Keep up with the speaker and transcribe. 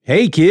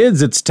Hey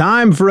kids, it's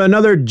time for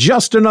another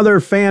Just Another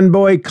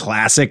Fanboy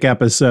Classic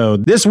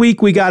episode. This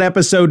week we got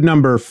episode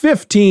number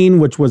 15,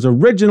 which was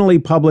originally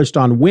published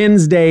on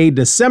Wednesday,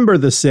 December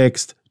the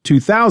 6th,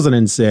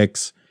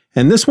 2006.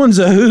 And this one's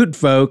a hoot,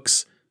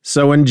 folks,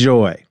 so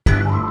enjoy.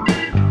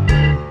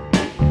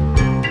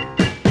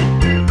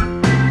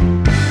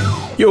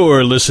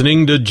 You're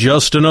listening to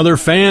Just Another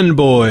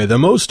Fanboy, the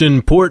most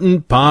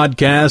important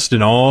podcast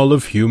in all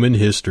of human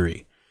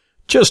history.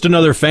 Just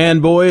Another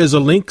Fanboy is a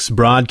Lynx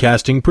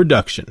Broadcasting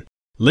production.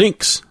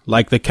 Lynx,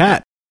 like the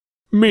cat.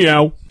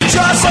 Meow.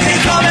 Just like a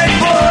comic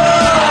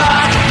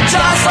book!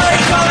 Just like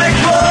a comic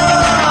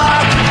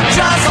book!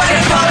 Just like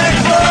a comic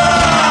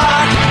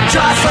book!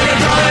 Just like a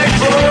comic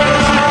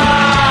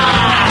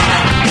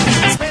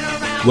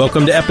book!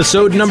 Welcome to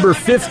episode number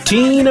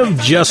 15 of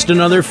Just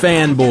Another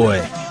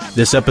Fanboy.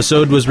 This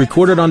episode was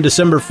recorded on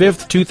December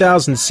 5th,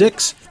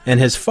 2006,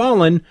 and has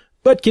fallen,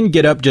 but can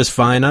get up just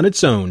fine on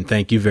its own.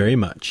 Thank you very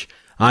much.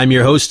 I'm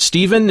your host,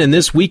 Steven, and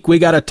this week we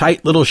got a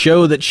tight little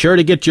show that's sure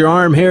to get your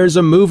arm hairs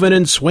a-moving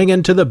and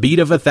swinging to the beat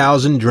of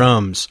 1,000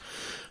 drums.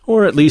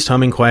 Or at least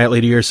humming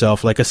quietly to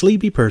yourself like a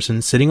sleepy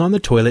person sitting on the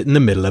toilet in the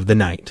middle of the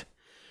night.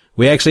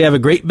 We actually have a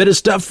great bit of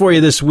stuff for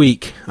you this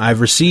week. I've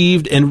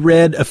received and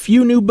read a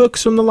few new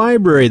books from the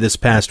library this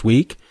past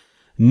week.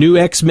 New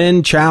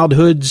X-Men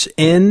Childhood's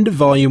End,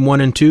 Volume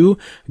 1 and 2,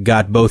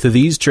 got both of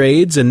these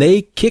trades, and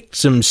they kicked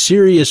some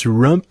serious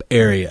rump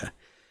area.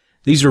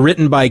 These were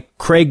written by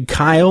Craig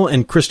Kyle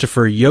and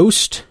Christopher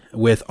Yost,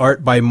 with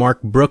art by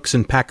Mark Brooks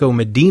and Paco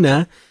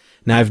Medina.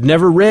 Now, I've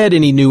never read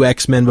any New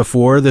X-Men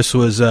before. This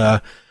was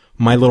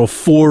my little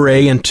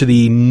foray into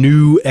the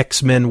new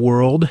X-Men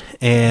world.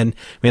 And,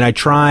 I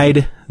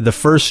tried the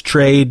first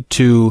trade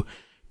to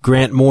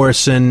Grant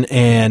Morrison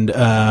and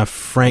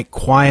Frank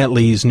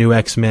Quitely's New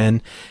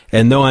X-Men.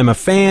 And though I'm a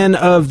fan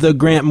of the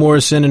Grant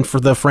Morrison and for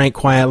the Frank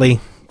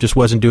Quitely, just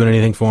wasn't doing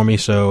anything for me,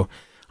 so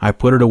I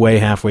put it away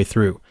halfway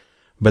through.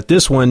 But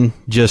this one,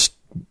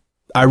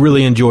 I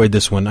really enjoyed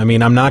this one.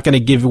 I'm not going to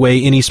give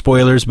away any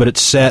spoilers, but it's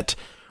set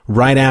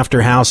right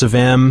after House of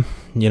M.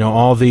 You know,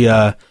 all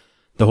the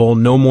whole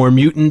no more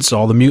mutants,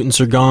 all the mutants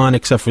are gone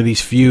except for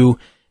these few.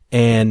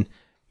 And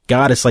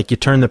God, it's like you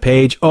turn the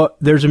page. Oh,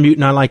 there's a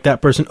mutant. I like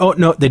that person. Oh,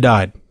 no, they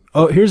died.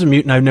 Oh, here's a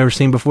mutant I've never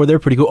seen before. They're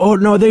pretty cool. Oh,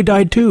 no, they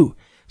died too.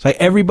 It's like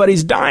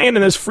everybody's dying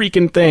in this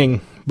freaking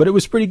thing. But it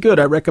was pretty good.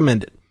 I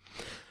recommend it.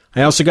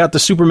 I also got the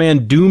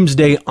Superman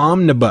Doomsday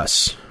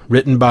Omnibus,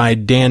 written by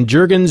Dan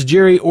Jurgens,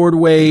 Jerry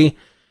Ordway,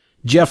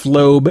 Jeff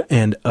Loeb,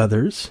 and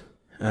others.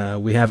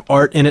 We have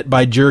art in it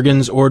by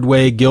Jurgens,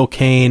 Ordway, Gil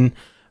Kane,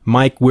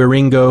 Mike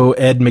Wieringo,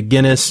 Ed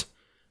McGuinness.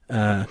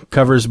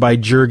 Covers by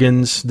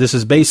Jurgens. This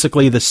is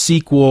basically the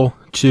sequel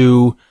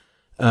to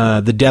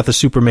The Death of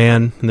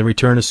Superman and The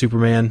Return of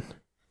Superman.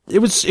 It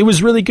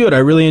was really good. I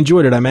really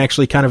enjoyed it. I'm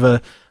actually kind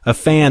of a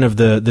fan of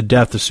the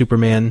Death of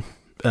Superman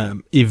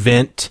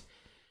event.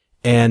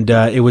 And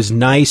it was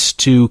nice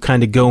to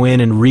kind of go in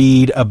and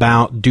read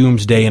about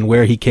Doomsday and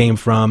where he came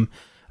from.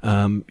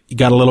 You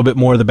got a little bit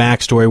more of the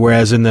backstory,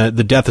 whereas in the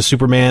Death of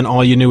Superman,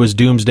 all you knew was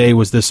Doomsday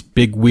was this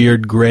big,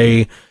 weird,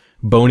 gray,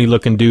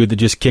 bony-looking dude that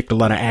just kicked a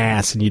lot of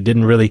ass, and you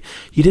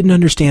didn't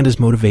understand his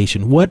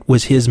motivation. What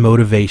was his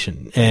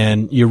motivation?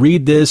 And you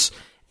read this,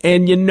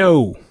 and you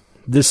know,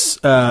 this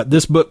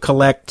book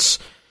collects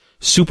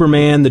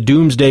Superman, the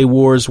Doomsday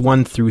Wars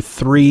 1 through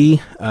 3,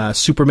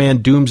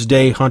 Superman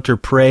Doomsday Hunter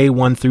Prey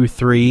 1 through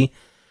 3.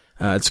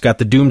 It's got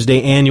the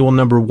Doomsday Annual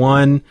number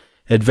 1,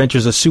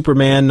 Adventures of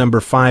Superman number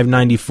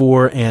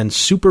 594, and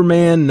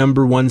Superman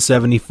number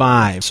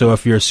 175. So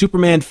if you're a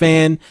Superman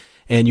fan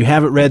and you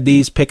haven't read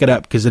these, pick it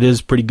up because it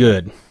is pretty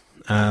good.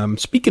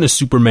 Speaking of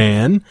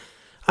Superman,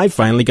 I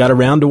finally got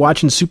around to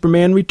watching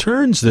Superman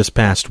Returns this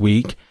past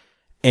week,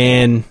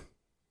 and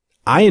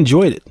I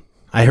enjoyed it.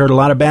 I heard a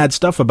lot of bad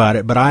stuff about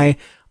it, but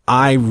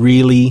I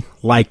really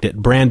liked it.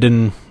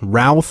 Brandon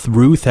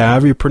Ruth,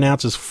 however you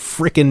pronounce his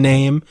frickin'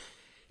 name,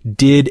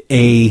 did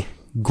a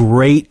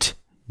great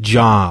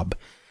job.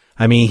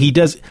 I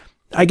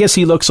guess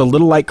he looks a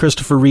little like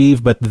Christopher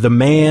Reeve, but the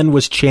man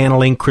was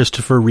channeling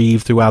Christopher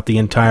Reeve throughout the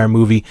entire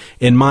movie,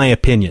 in my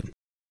opinion.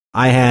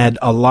 I had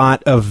a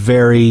lot of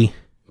very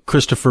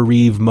Christopher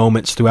Reeve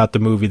moments throughout the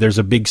movie. There's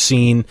a big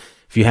scene,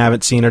 if you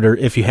haven't seen it, or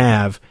if you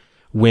have,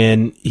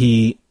 when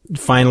he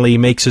finally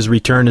makes his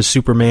return as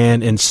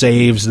Superman and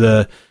saves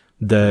the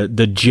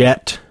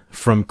jet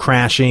from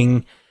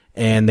crashing,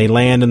 and they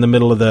land in the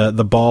middle of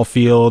the ball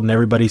field and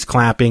everybody's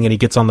clapping, and he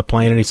gets on the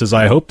plane and he says,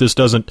 I hope this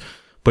doesn't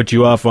put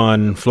you off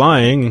on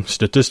flying.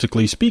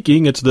 Statistically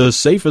speaking, it's the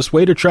safest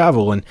way to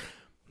travel. And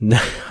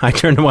I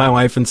turned to my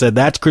wife and said,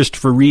 that's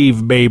Christopher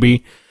Reeve,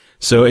 baby.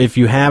 So if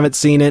you haven't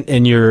seen it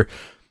and you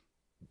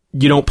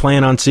don't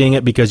plan on seeing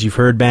it because you've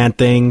heard bad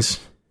things,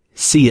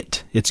 see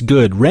it. It's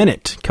good. Rent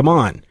it. Come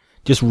on.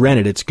 Just rent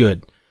it. It's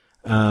good.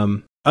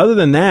 Other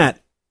than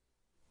that,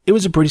 it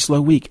was a pretty slow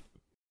week.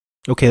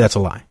 Okay, that's a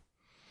lie.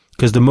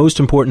 Because the most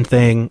important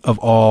thing of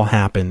all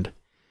happened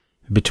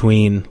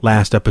between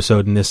last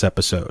episode and this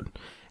episode.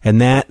 And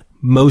that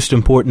most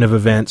important of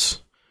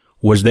events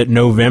was that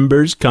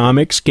November's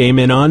comics came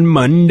in on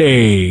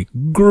Monday.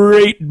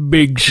 Great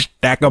big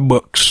stack of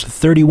books,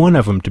 31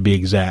 of them to be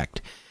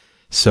exact.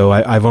 So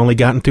I've only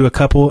gotten through a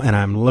couple, and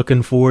I'm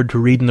looking forward to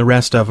reading the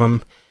rest of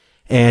them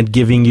and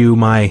giving you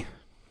my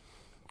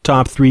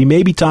top 3,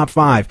 maybe top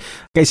 5.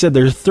 Like I said,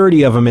 there's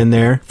 30 of them in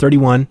there,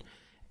 31,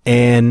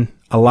 and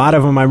a lot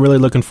of them I'm really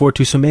looking forward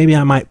to, so maybe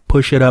I might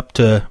push it up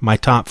to my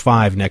top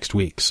 5 next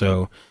week.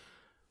 So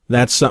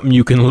that's something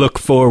you can look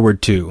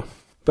forward to.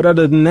 But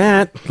other than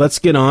that, let's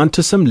get on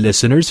to some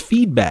listeners'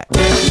 feedback.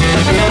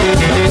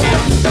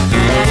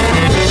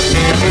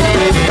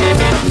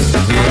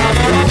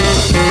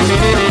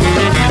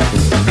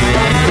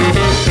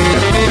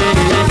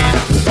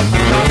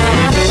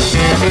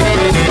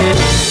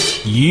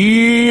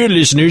 Yeah,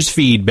 listeners'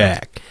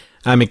 feedback.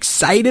 I'm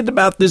excited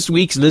about this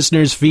week's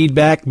listeners'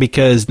 feedback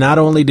because not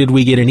only did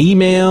we get an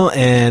email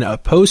and a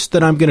post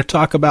that I'm going to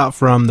talk about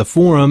from the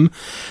forum,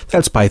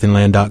 that's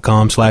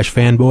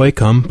pythonland.com/fanboy.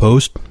 Come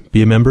post,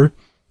 be a member,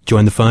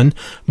 join the fun.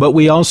 But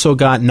we also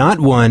got not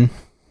 1,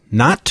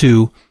 not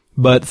 2,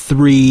 but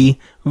 3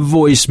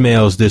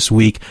 voicemails this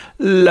week.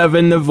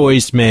 Loving the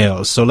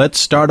voicemails. So let's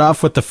start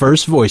off with the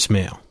first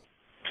voicemail.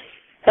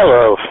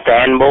 Hello,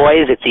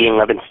 fanboys. It's Ian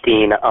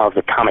Levinstein of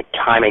the Comic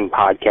Timing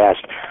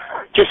Podcast.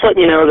 Just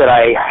letting you know that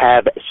I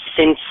have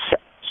since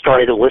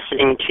started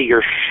listening to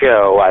your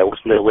show. I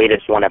listened to the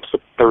latest one,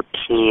 episode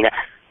 13.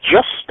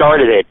 Just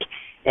started it,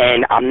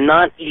 and I'm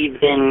not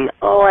even,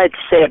 I'd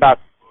say about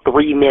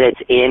 3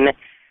 minutes in.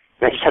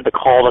 And I just had to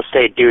call to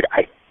say, dude,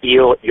 I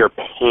feel your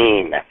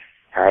pain.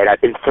 All right,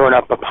 I've been thrown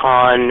up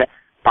upon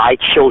by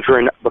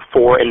children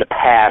before in the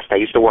past. I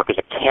used to work as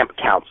a camp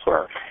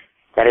counselor.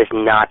 That is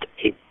not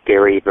a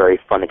very, very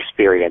fun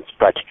experience,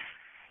 but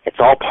it's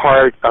all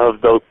part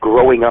of the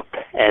growing up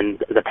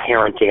and the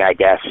parenting, I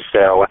guess.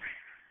 So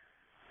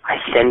I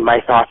send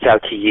my thoughts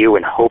out to you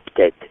and hope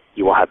that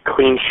you will have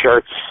clean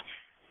shirts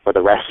for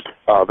the rest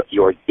of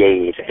your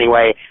days.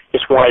 Anyway,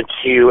 just wanted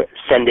to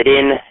send it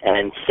in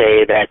and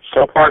say that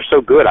so far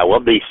so good. I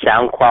love the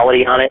sound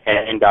quality on it,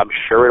 and I'm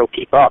sure it'll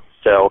keep up.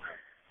 So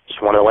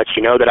just wanted to let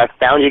you know that I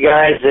found you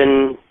guys,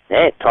 and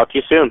hey, talk to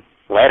you soon.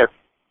 Later.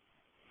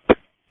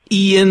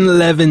 Ian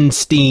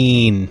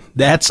Levinstein.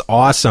 That's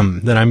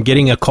awesome that I'm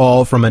getting a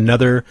call from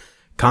another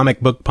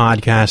comic book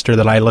podcaster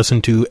that I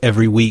listen to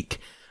every week.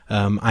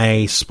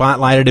 I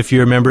spotlighted, if you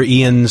remember,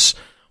 Ian's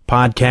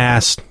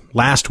podcast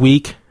last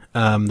week,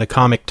 the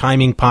Comic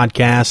Timing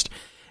Podcast,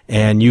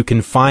 and you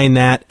can find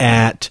that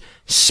at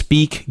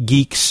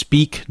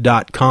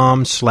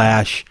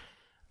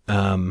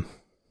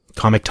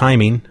speakgeekspeak.com/comic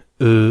timing.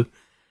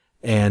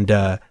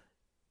 And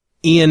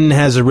Ian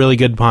has a really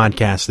good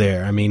podcast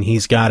there. I mean,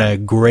 he's got a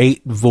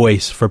great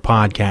voice for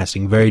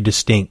podcasting, very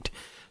distinct.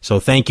 So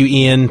thank you,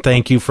 Ian.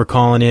 Thank you for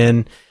calling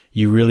in.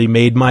 You really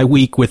made my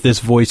week with this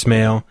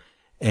voicemail.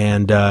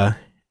 And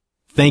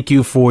thank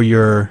you for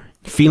your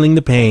feeling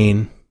the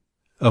pain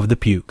of the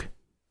puke.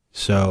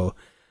 So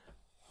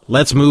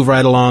let's move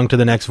right along to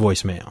the next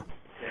voicemail.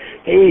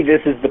 Hey,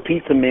 this is the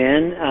Pizza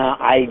Man.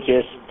 I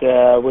just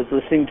was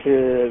listening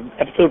to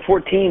episode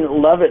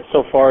 14. Love it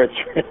so far. It's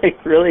really,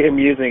 really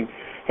amusing.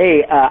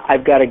 Hey,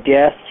 I've got a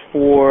guest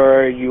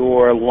for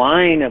your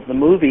line of the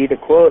movie, the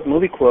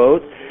movie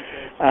quote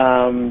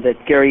that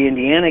Gary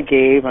Indiana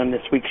gave on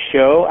this week's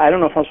show. I don't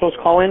know if I'm supposed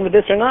to call in with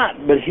this or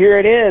not, but here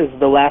it is,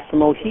 The Last of the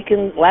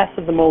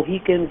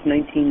Mohicans,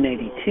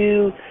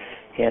 1992,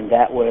 and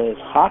that was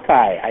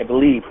Hawkeye, I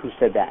believe, who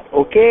said that.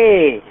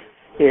 Okay,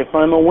 if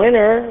I'm a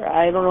winner,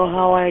 I don't know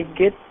how I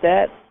get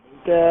that.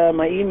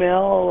 My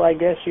email, I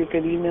guess you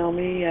could email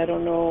me. I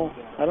don't know.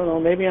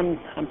 Maybe I'm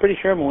pretty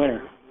sure I'm a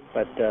winner,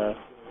 but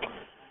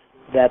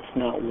that's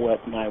not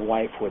what my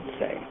wife would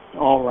say.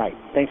 All right.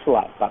 Thanks a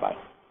lot. Bye-bye.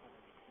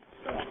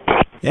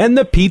 And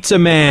the Pizza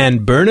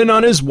Man burning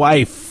on his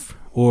wife.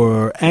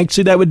 Or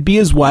actually, that would be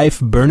his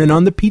wife burning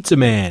on the Pizza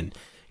Man.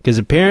 Because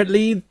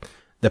apparently,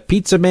 the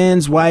Pizza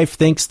Man's wife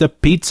thinks the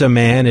Pizza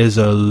Man is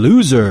a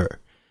loser.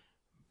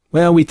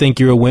 Well, we think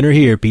you're a winner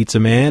here, Pizza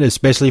Man,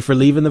 especially for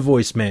leaving the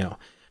voicemail.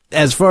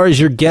 As far as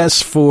your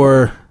guess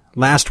for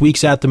last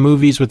week's At the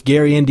Movies with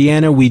Gary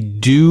Indiana, we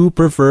do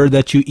prefer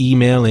that you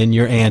email in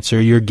your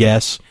answer, your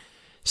guess.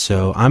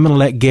 So I'm going to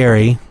let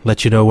Gary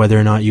let you know whether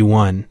or not you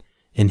won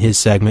in his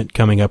segment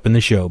coming up in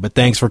the show. But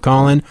thanks for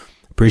calling.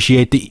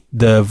 Appreciate the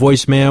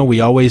voicemail. We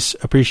always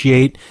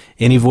appreciate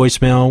any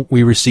voicemail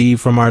we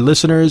receive from our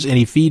listeners,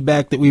 any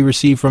feedback that we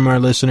receive from our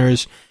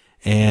listeners.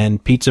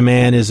 And Pizza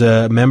Man is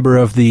a member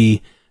of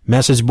the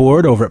message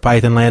board over at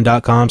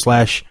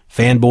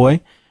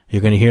pythonland.com/fanboy.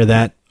 You're going to hear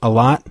that a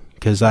lot,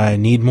 because I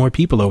need more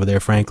people over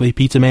there, frankly.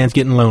 Pizza Man's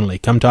getting lonely.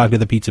 Come talk to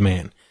the Pizza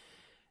Man.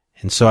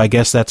 And so I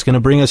guess that's going to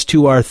bring us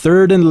to our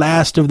third and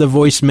last of the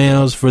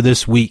voicemails for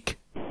this week.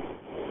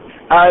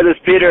 Hi, this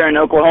is Peter in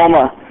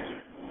Oklahoma.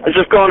 I was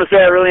just calling to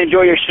say I really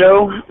enjoy your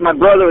show. My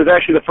brother was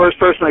actually the first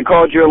person that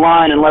called your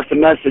line and left a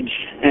message,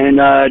 and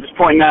just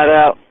pointing that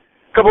out.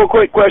 A couple of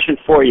quick questions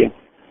for you.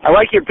 I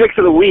like your picks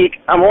of the week.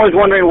 I'm always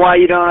wondering why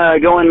you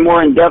don't go in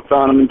more in depth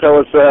on them and tell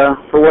us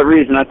for what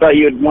reason. I thought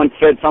you had once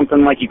said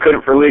something like you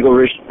couldn't for legal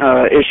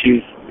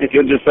issues. If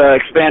you'll just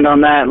expand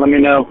on that and let me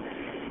know.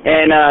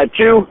 And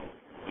 2,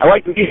 I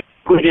like the music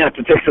leading up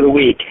to picks of the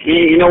week.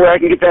 You know where I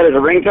can get that as a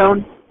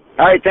ringtone?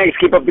 All right, thanks.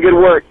 Keep up the good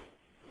work.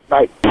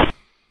 Bye.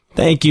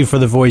 Thank you for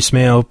the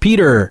voicemail,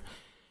 Peter.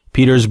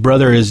 Peter's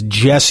brother is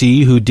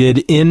Jesse, who did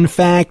in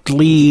fact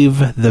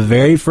leave the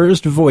very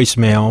first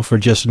voicemail for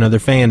Just Another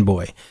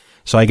Fanboy.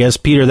 So I guess,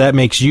 Peter, that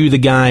makes you the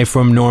guy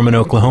from Norman,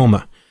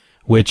 Oklahoma,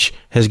 which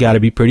has got to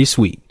be pretty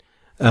sweet.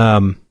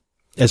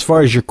 As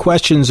far as your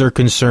questions are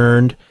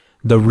concerned,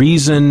 the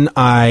reason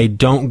I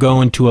don't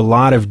go into a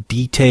lot of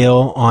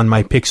detail on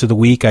my picks of the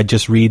week, I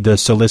just read the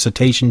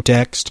solicitation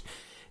text,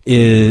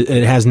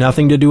 it has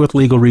nothing to do with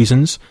legal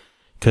reasons,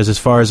 because as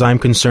far as I'm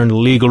concerned,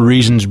 legal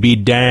reasons be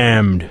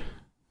damned.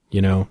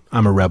 You know,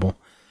 I'm a rebel.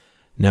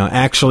 Now,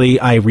 actually,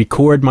 I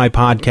record my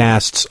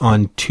podcasts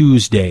on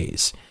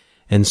Tuesdays,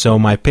 and so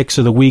my picks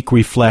of the week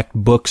reflect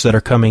books that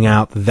are coming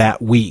out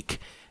that week.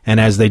 And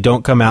as they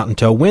don't come out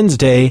until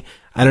Wednesday,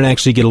 I don't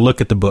actually get a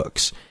look at the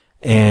books.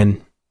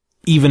 And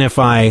even if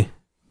I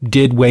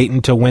did wait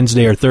until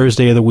Wednesday or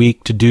Thursday of the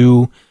week to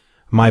do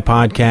my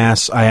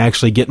podcasts, I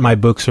actually get my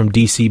books from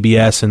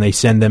DCBS and they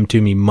send them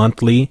to me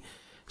monthly.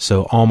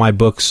 So all my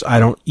books, I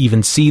don't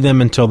even see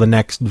them until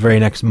the very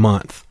next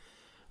month.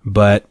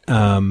 But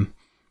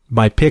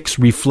my picks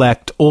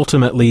reflect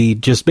ultimately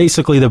just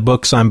basically the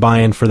books I'm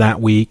buying for that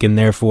week, and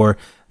therefore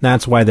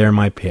that's why they're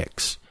my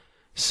picks.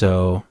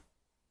 So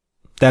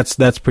that's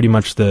pretty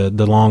much the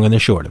long and the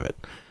short of it.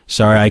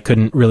 Sorry, I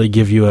couldn't really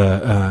give you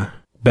a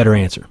better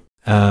answer.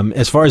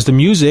 As far as the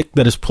music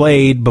that is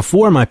played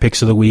before my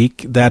picks of the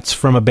week, that's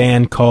from a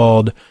band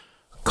called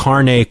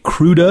Carne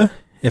Cruda,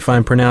 if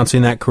I'm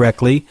pronouncing that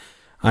correctly.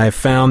 I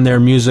found their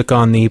music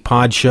on the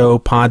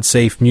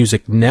Podsafe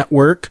Music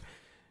Network.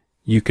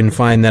 You can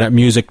find that at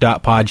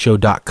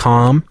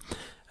music.podshow.com.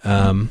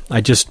 I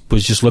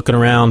was just looking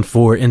around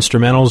for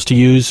instrumentals to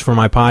use for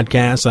my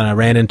podcast, and I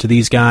ran into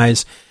these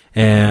guys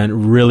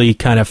and really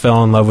kind of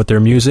fell in love with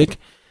their music.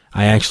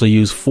 I actually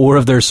use 4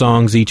 of their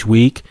songs each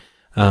week.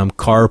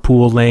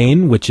 Carpool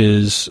Lane, which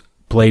is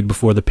played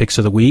before the picks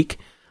of the week.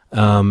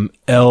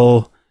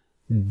 El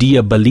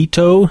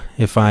Diabolito,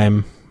 if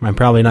I'm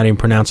probably not even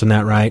pronouncing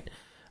that right.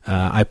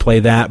 I play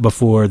that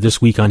before this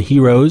week on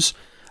Heroes.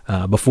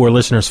 Before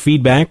listeners'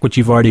 feedback, which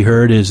you've already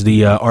heard, is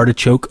the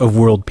Artichoke of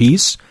World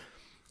Peace.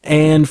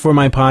 And for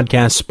my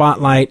podcast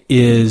Spotlight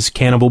is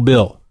Cannibal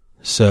Bill.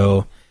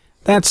 So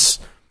that's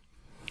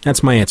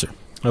my answer.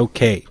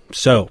 Okay,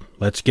 so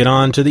let's get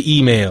on to the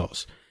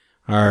emails.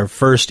 Our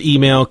first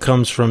email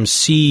comes from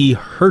C.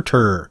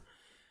 Herter.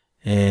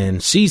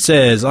 And C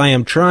says, I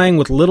am trying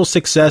with little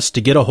success to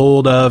get a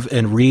hold of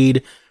and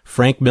read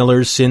Frank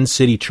Miller's Sin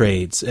City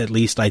trades. At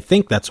least I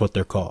think that's what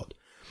they're called.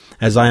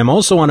 As I am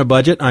also on a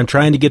budget, I'm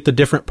trying to get the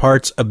different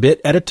parts a bit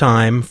at a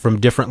time from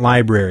different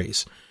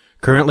libraries.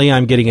 Currently,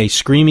 I'm getting a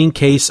screaming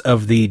case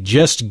of the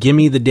Just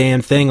Gimme the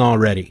Damn Thing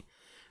already.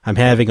 I'm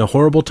having a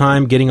horrible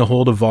time getting a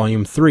hold of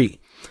Volume 3.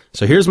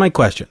 So here's my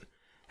question.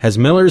 Has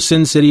Miller's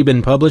Sin City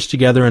been published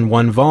together in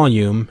one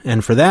volume,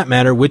 and for that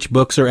matter, which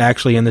books are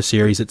actually in the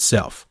series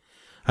itself?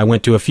 I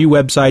went to a few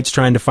websites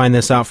trying to find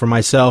this out for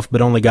myself,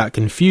 but only got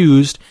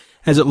confused,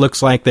 as it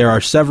looks like there are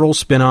several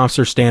spin-offs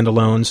or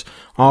standalones,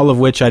 all of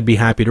which I'd be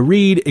happy to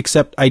read,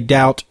 except I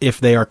doubt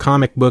if they are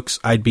comic books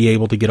I'd be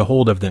able to get a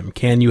hold of them.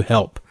 Can you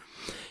help?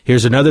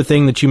 Here's another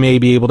thing that you may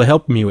be able to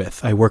help me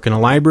with. I work in a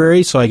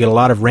library, so I get a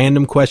lot of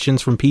random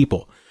questions from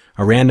people.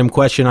 A random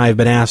question I have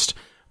been asked,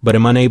 but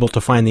am unable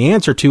to find the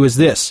answer to, is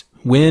this: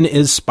 when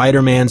is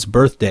Spider-Man's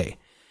birthday?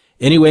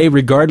 Anyway,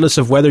 regardless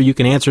of whether you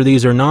can answer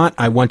these or not,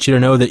 I want you to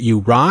know that you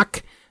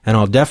rock, and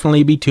I'll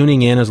definitely be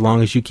tuning in as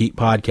long as you keep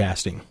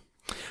podcasting.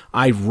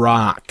 I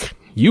rock.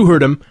 You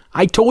heard him.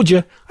 I told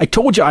you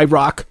I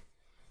rock.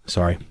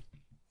 Sorry.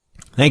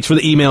 Thanks for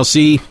the email,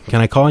 C.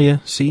 Can I call you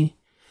C?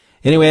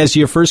 Anyway, as to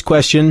your first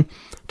question,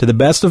 to the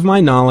best of my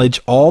knowledge,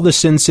 all the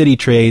Sin City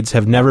trades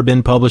have never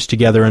been published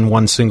together in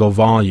one single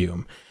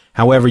volume.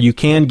 However, you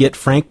can get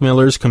Frank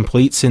Miller's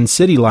complete Sin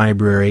City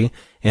library,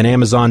 an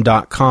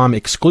Amazon.com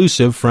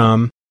exclusive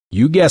from,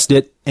 you guessed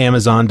it,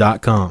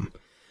 Amazon.com.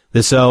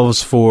 This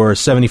sells for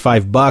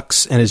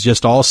 $75 and is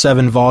just all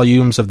 7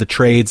 volumes of the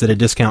trades at a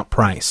discount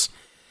price.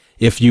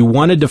 If you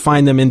wanted to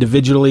find them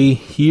individually,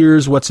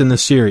 here's what's in the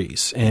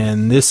series,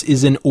 and this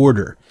is in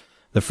order.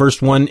 The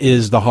first one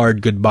is The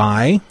Hard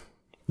Goodbye.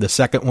 The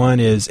second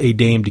one is A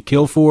Dame to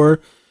Kill For.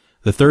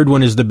 The third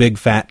one is The Big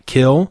Fat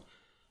Kill.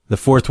 The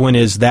fourth one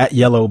is That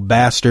Yellow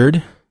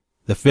Bastard.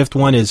 The fifth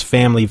one is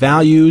Family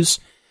Values.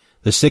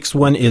 The sixth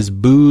one is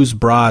Booze,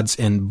 Broads,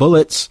 and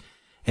Bullets.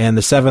 And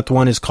the seventh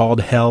one is called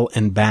Hell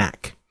and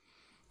Back.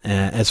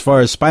 As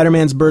far as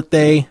Spider-Man's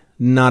birthday,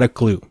 not a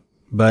clue.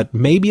 But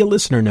maybe a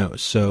listener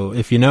knows. So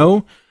if you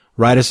know,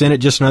 write us in at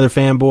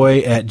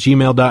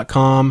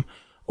justanotherfanboy@gmail.com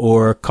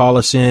or call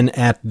us in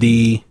at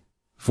the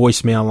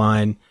voicemail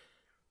line.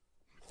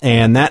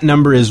 And that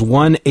number is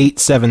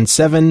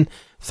 1-877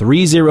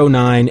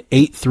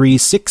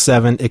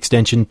 309-8367,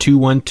 extension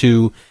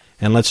 212,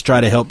 and let's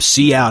try to help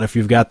C out if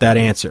you've got that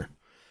answer.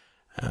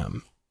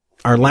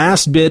 Our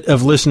last bit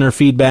of listener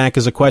feedback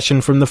is a question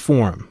from the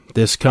forum.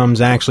 This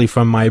comes actually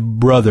from my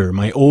brother,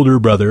 my older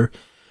brother,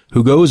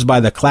 who goes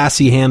by the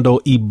classy handle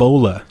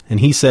Ebola,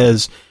 and he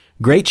says,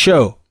 "Great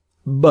show,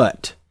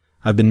 but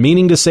I've been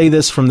meaning to say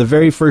this from the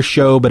very first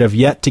show, but have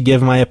yet to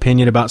give my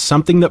opinion about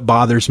something that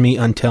bothers me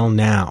until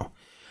now.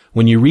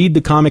 When you read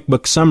the comic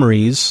book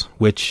summaries,"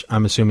 which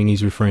I'm assuming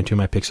he's referring to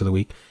my picks of the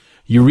week,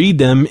 "you read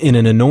them in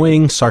an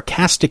annoying,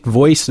 sarcastic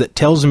voice that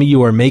tells me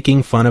you are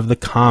making fun of the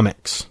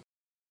comics."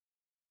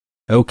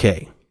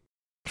 Okay.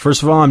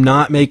 First of all, I'm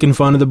not making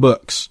fun of the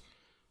books.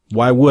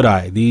 Why would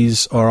I?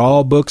 These are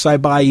all books I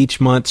buy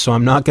each month, so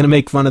I'm not going to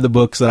make fun of the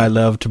books that I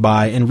love to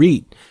buy and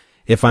read.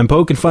 If I'm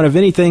poking fun of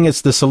anything,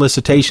 it's the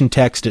solicitation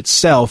text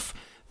itself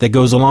that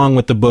goes along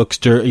with the books,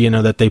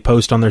 that they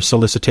post on their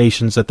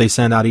solicitations that they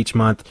send out each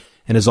month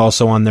and is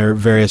also on their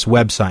various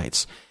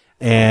websites.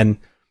 And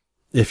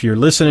if you're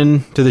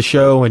listening to the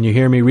show and you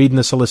hear me reading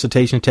the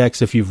solicitation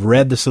text, if you've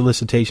read the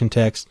solicitation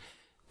text,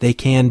 they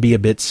can be a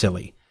bit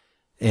silly.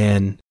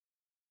 And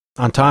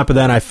on top of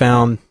that, I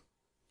found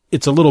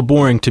it's a little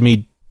boring to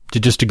me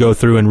to go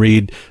through and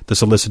read the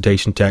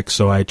solicitation text,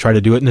 so I try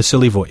to do it in a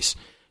silly voice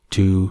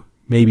to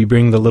maybe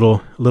bring the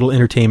little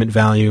entertainment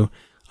value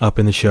up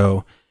in the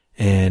show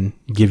and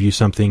give you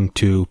something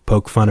to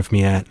poke fun of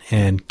me at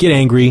and get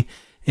angry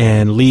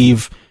and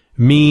leave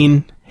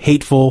mean,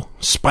 hateful,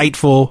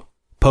 spiteful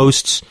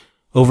posts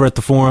over at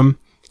the forum,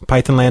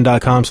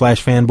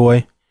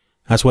 pythonland.com/fanboy.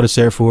 That's what it's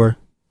there for.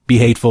 Be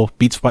hateful,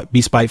 be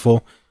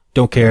spiteful.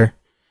 Don't care.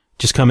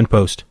 Just come and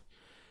post.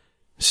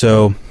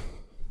 So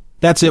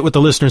that's it with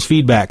the listeners'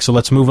 feedback. So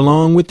let's move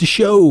along with the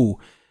show.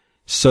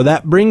 So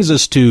that brings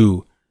us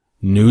to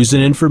news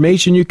and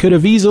information you could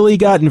have easily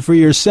gotten for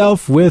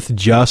yourself with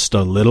just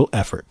a little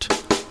effort.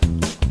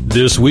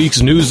 This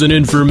week's news and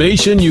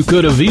information you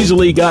could have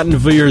easily gotten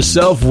for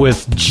yourself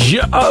with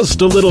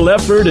just a little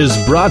effort is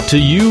brought to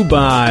you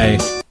by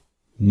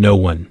no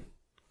one.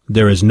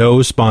 There is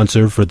no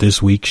sponsor for this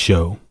week's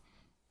show.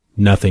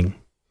 Nothing.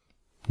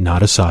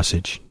 Not a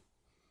sausage.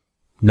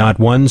 Not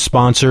one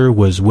sponsor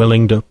was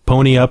willing to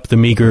pony up the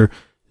meager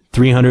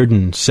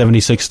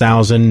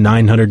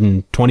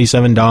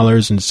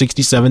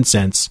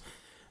 $376,927.67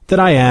 that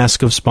I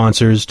ask of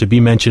sponsors to be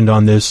mentioned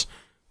on this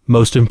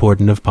most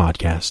important of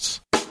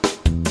podcasts.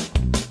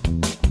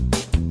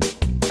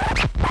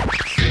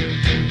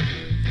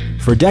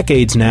 For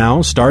decades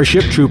now,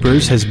 Starship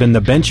Troopers has been the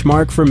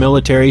benchmark for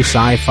military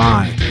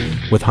sci-fi,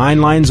 with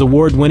Heinlein's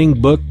award-winning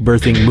book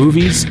birthing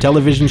movies,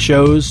 television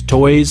shows,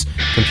 toys,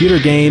 computer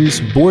games,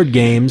 board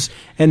games,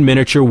 and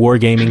miniature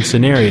wargaming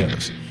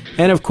scenarios.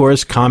 And of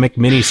course, comic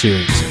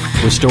miniseries,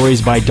 with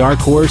stories by Dark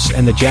Horse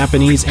and the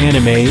Japanese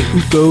anime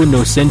Uko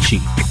no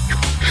Senshi.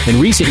 In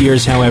recent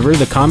years, however,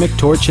 the comic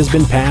torch has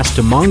been passed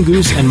to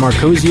Mongoose and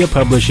Marcosia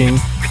Publishing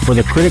for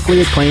the critically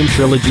acclaimed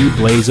trilogy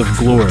Blaze of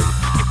Glory.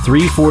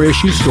 3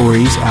 4-issue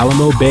stories,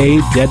 Alamo Bay,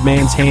 Dead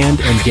Man's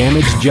Hand, and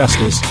Damaged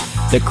Justice,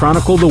 that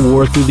chronicle the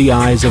war through the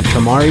eyes of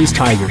Tamari's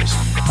Tigers,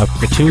 a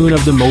platoon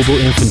of the mobile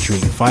infantry,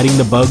 fighting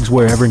the bugs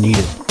wherever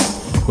needed.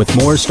 With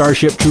more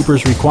Starship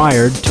Troopers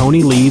required,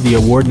 Tony Lee, the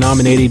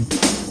award-nominated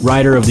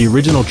writer of the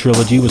original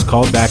trilogy, was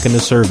called back into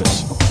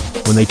service.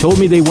 When they told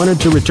me they wanted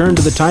to return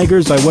to the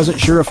Tigers, I wasn't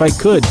sure if I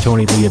could,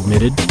 Tony Lee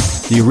admitted.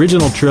 The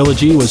original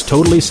trilogy was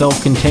totally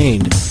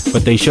self-contained,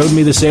 but they showed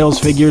me the sales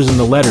figures and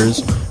the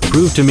letters,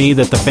 proved to me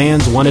that the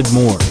fans wanted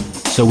more.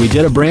 So we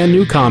did a brand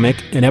new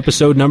comic, in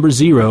episode number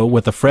 0,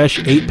 with a fresh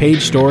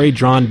 8-page story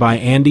drawn by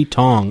Andy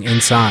Tong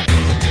inside.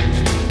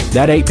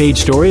 That 8-page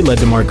story led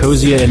to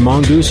Marcosia and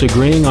Mongoose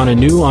agreeing on a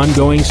new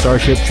ongoing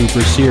Starship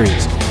Troopers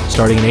series,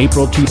 starting in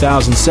April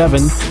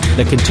 2007,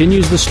 that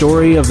continues the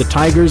story of the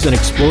Tigers and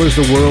explores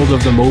the world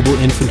of the mobile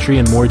infantry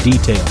in more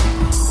detail.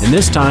 And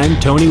this time,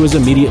 Tony was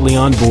immediately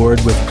on board,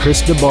 with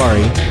Chris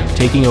DeBari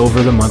taking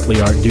over the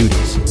monthly art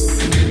duties.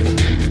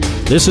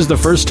 This is the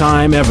first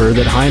time ever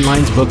that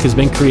Heinlein's book has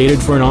been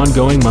created for an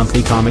ongoing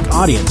monthly comic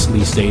audience,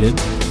 Lee stated.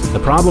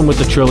 The problem with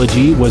the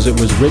trilogy was it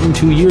was written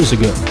 2 years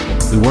ago.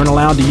 We weren't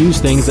allowed to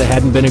use things that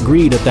hadn't been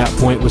agreed at that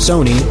point with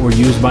Sony or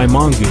used by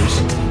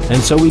Mongoose,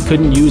 and so we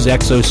couldn't use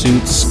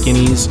exosuits,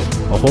 skinnies,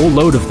 a whole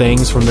load of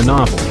things from the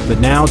novel. But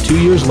now, 2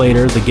 years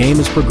later, the game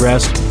has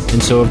progressed,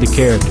 and so have the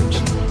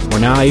characters. We're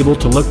now able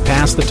to look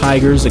past the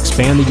Tigers,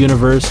 expand the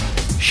universe,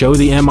 show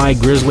the MI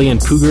Grizzly and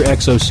Cougar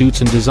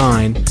exosuits and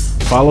design,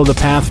 follow the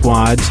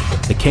Pathwads,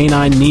 the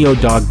K9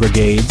 Neo-Dog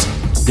Brigades,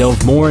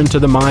 delve more into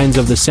the minds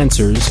of the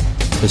Censors.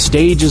 The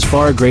stage is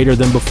far greater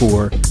than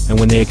before, and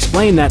when they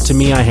explained that to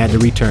me, I had to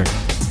return.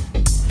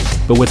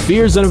 But with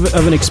fears of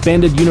an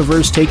expanded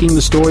universe taking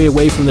the story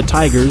away from the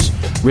Tigers,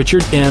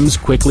 Richard Ems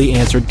quickly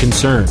answered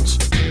concerns.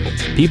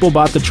 People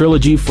bought the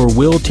trilogy for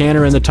Will,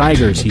 Tanner, and the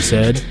Tigers, he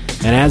said,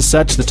 and as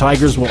such, the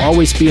Tigers will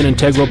always be an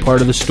integral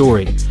part of the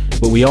story.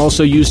 But we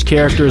also used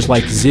characters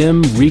like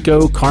Zim,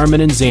 Rico,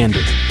 Carmen, and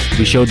Xander.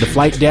 We showed the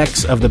flight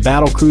decks of the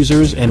battle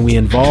cruisers, and we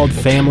involved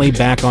family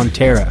back on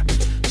Terra.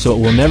 so it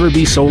will never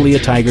be solely a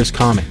Tigers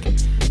comic.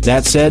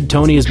 That said,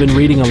 Tony has been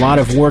reading a lot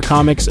of war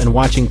comics and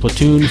watching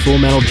Platoon, Full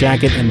Metal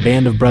Jacket, and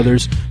Band of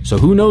Brothers, so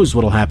who knows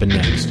what'll happen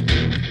next.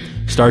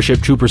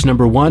 Starship Troopers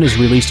number 1 is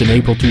released in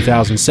April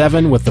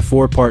 2007 with the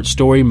 4-part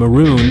story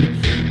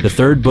Marooned, the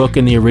third book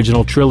in the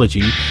original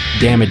trilogy.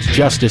 Damaged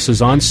Justice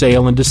is on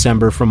sale in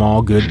December from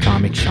all good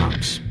comic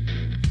shops.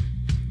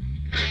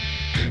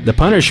 The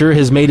Punisher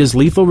has made his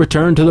lethal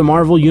return to the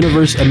Marvel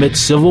Universe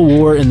amidst civil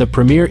war in the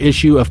premiere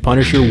issue of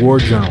Punisher War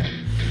Journal.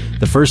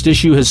 The first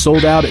issue has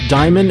sold out at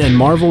Diamond, and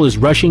Marvel is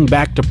rushing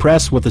back to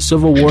press with a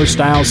Civil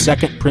War-style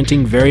second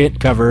printing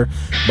variant cover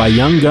by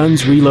Young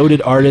Guns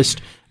Reloaded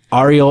artist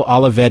Ariel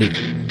Olivetti.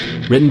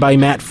 Written by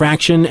Matt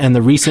Fraction and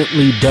the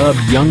recently dubbed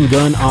Young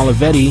Gun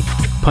Olivetti,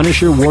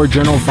 Punisher War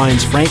Journal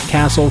finds Frank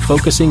Castle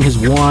focusing his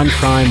war on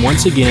crime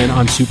once again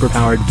on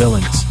superpowered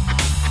villains.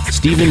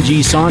 Stephen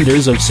G.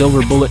 Saunders of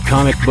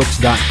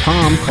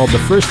SilverBulletComicBooks.com called the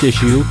first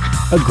issue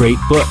a great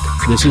book.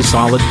 This is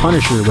solid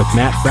Punisher, with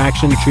Matt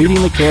Fraction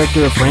treating the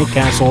character of Frank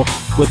Castle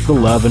with the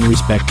love and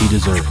respect he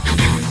deserves.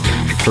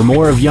 For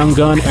more of Young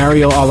Gun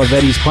Ariel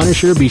Olivetti's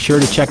Punisher, be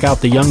sure to check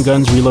out the Young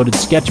Guns Reloaded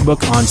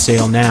sketchbook on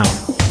sale now.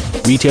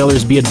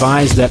 Retailers be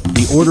advised that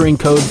the ordering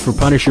code for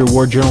Punisher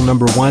War Journal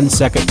number 1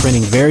 second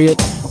printing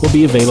variant will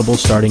be available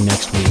starting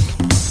next week.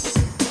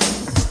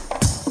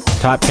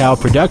 Top Cow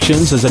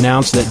Productions has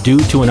announced that due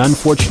to an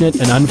unfortunate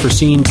and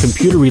unforeseen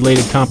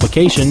computer-related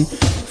complication,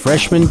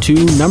 Freshman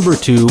 2 number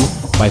 2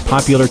 by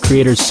popular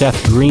creators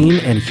Seth Green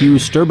and Hugh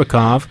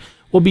Sterbakov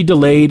will be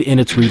delayed in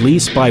its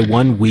release by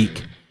 1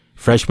 week.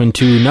 Freshman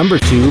 2 number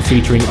 2,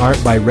 featuring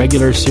art by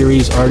regular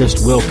series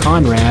artist Will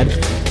Conrad,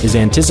 is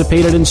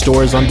anticipated in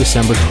stores on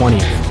December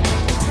 20th.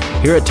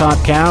 Here at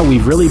Top Cow,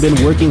 we've really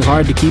been working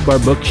hard to keep our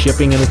books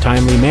shipping in a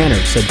timely manner,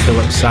 said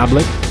Philip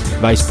Sablik,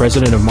 Vice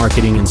President of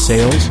Marketing and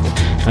Sales.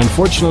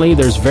 Unfortunately,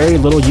 there's very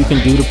little you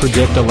can do to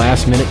predict a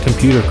last-minute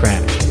computer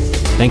crash.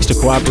 Thanks to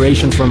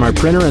cooperation from our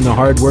printer and the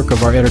hard work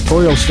of our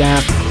editorial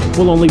staff,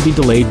 we'll only be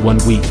delayed 1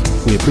 week.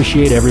 We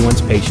appreciate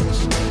everyone's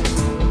patience.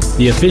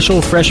 The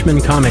official Freshman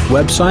Comic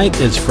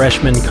website is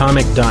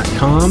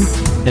freshmancomic.com,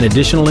 and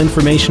additional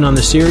information on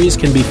the series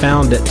can be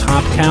found at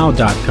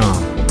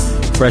topcow.com.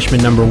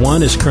 Freshman number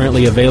 1 is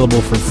currently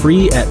available for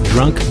free at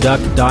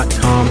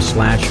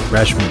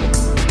drunkduck.com/freshman.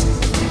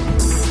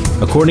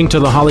 According to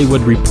The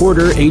Hollywood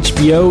Reporter,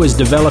 HBO is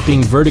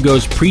developing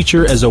Vertigo's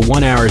Preacher as a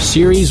 1-hour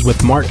series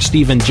with Mark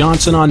Steven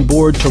Johnson on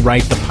board to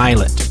write the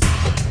pilot.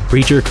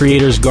 Preacher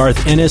creators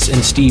Garth Ennis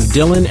and Steve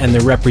Dillon and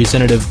their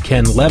representative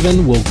Ken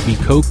Levin will be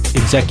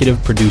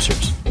co-executive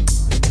producers.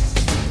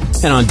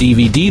 And on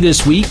DVD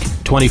this week,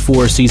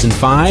 24 Season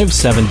 5,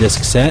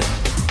 7-disc set,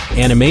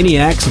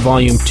 Animaniacs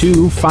Volume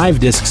 2,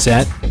 5-disc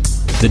set,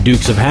 The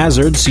Dukes of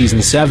Hazzard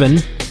Season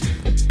 7,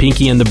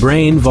 Pinky and the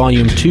Brain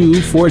Volume 2,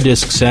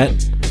 4-disc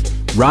set,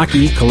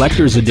 Rocky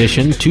Collector's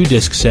Edition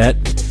 2-disc set,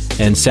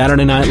 and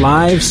Saturday Night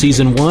Live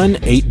Season 1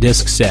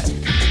 8-disc set.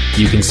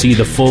 You can see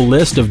the full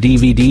list of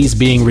DVDs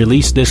being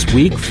released this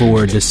week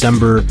for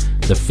December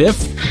the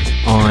 5th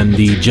on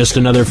the Just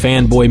Another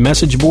Fanboy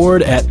message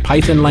board at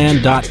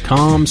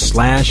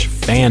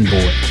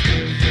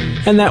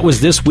pythonland.com/fanboy. And that was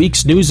this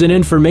week's news and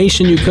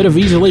information you could have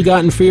easily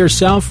gotten for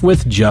yourself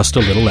with just a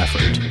little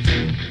effort.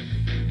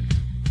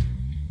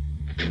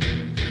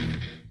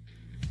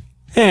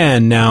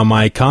 And now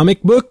my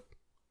comic book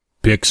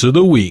Picks of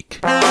the Week.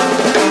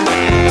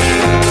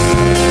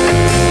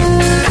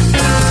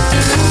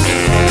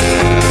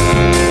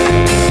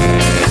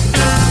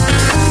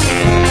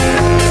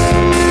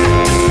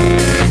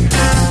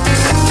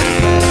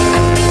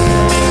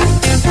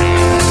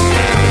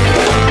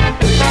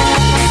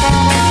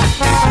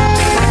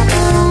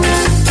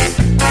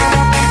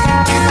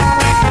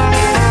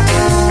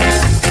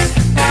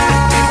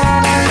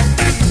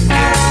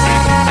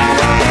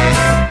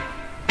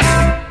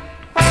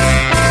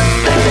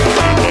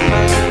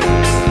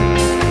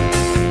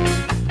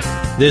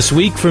 This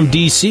week from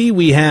DC,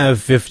 we have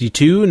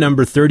 52,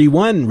 number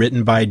 31,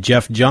 written by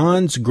Jeff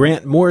Johns,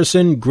 Grant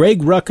Morrison,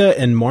 Greg Rucka,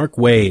 and Mark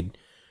Waid.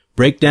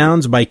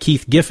 Breakdowns by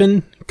Keith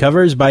Giffen,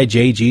 covers by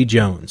J.G.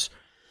 Jones.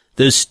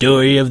 The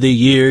story of the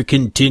year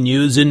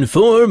continues in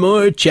 4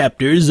 more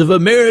chapters of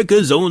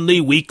America's only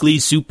weekly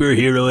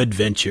superhero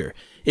adventure.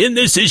 In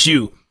this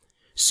issue,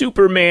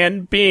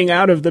 Superman being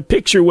out of the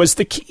picture was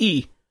the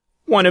key.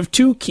 One of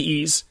 2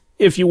 keys,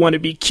 if you want to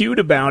be cute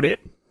about it.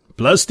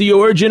 Plus the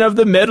origin of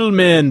the Metal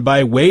Men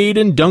by Wade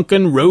and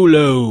Duncan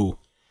Rollo.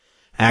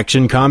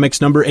 Action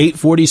Comics number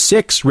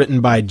 846,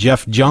 written by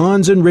Jeff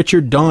Johns and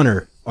Richard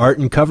Donner. Art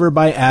and cover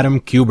by Adam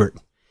Kubert.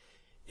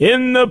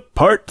 In the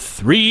part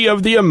 3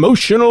 of the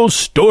emotional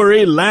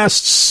story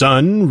Last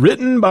Son,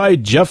 written by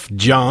Jeff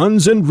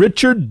Johns and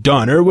Richard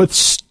Donner with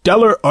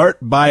stellar art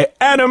by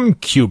Adam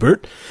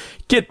Kubert,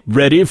 get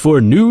ready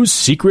for new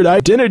secret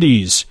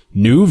identities,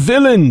 new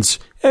villains,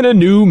 and a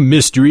new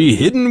mystery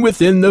hidden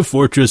within the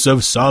Fortress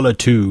of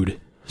Solitude.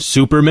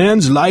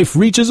 Superman's life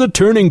reaches a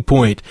turning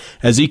point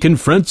as he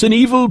confronts an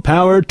evil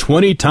power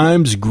 20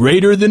 times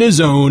greater than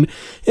his own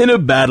in a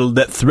battle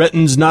that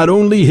threatens not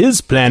only his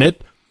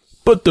planet,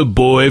 but the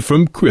boy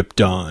from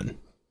Krypton.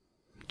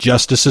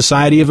 Justice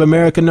Society of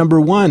America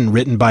 #1,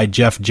 written by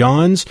Jeff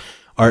Johns,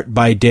 art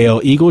by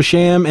Dale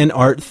Eaglesham and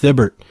Art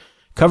Thibbert,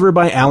 cover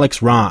by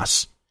Alex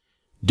Ross.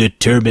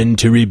 Determined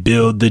to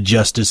rebuild the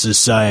Justice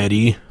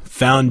Society,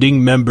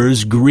 founding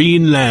members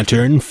Green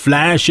Lantern,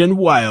 Flash, and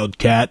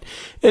Wildcat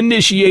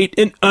initiate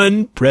an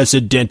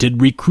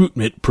unprecedented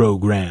recruitment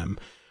program,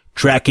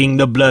 tracking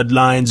the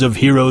bloodlines of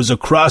heroes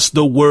across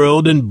the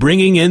world and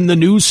bringing in the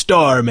new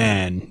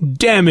Starman,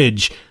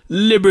 Damage,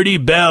 Liberty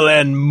Bell,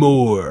 and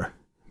more.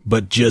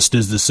 But just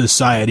as the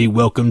Society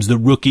welcomes the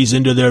rookies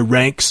into their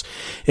ranks,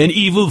 an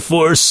evil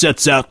force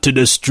sets out to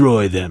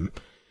destroy them.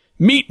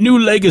 Meet new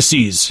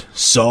legacies,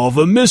 solve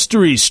a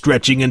mystery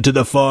stretching into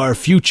the far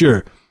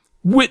future,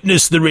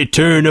 witness the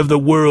return of the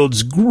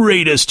world's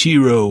greatest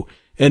hero,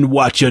 and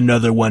watch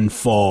another one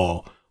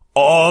fall,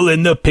 all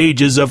in the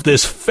pages of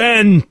this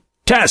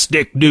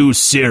fantastic new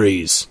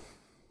series.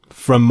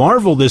 From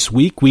Marvel this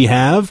week we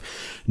have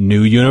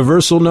New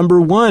Universal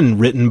 #1,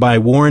 written by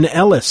Warren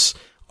Ellis,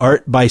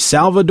 art by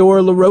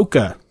Salvador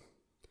LaRocca.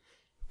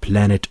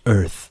 Planet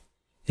Earth,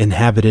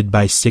 inhabited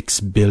by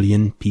 6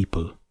 billion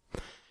people.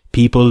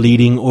 People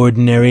leading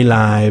ordinary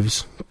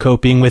lives,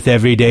 coping with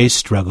everyday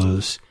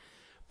struggles.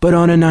 But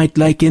on a night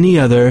like any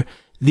other,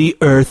 the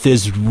Earth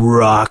is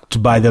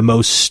rocked by the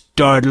most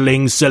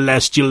startling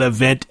celestial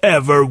event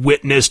ever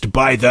witnessed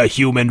by the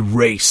human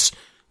race,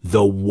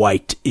 the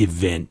White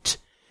Event.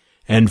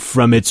 And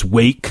from its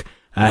wake,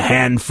 a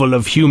handful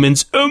of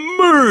humans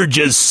emerge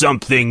as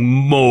something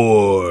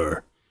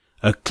more.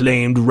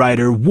 Acclaimed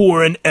writer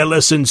Warren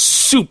Ellis and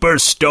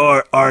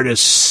superstar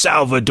artist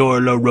Salvador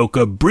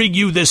LaRocca bring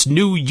you this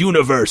new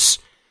universe.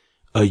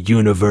 A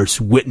universe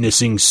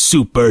witnessing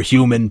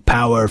superhuman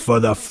power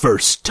for the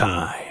first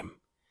time.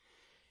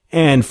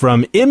 And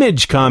from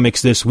Image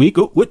Comics this week,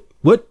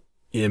 what?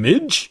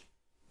 Image?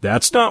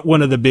 That's not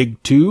one of the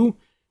big two.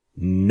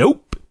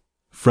 Nope.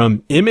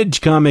 From Image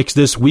Comics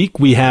this week,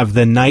 we have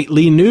The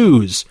Nightly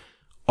News,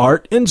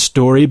 art and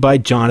story by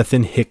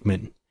Jonathan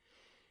Hickman.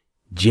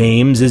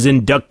 James is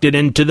inducted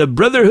into the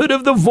Brotherhood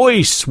of the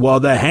Voice while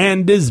the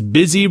Hand is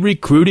busy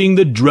recruiting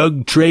the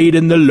drug trade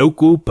in the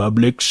local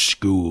public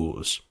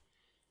schools.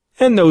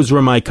 And those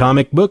were my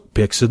comic book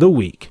picks of the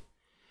week.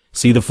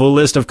 See the full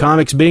list of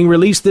comics being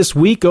released this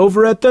week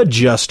over at the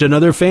Just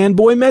Another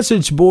Fanboy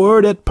message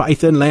board at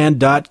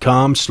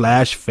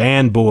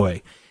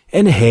pythonland.com/fanboy.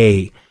 And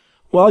hey,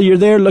 while you're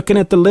there looking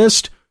at the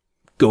list,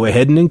 go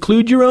ahead and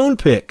include your own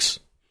picks.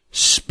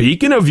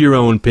 Speaking of your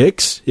own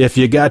picks, if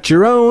you got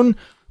your own,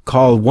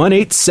 call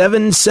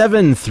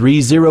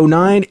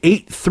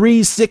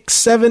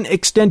 1-877-309-8367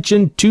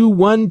 extension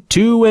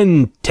 212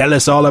 and tell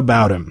us all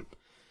about them.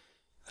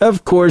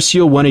 Of course,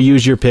 you'll want to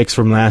use your picks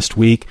from last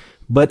week,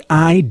 but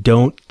I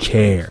don't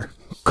care.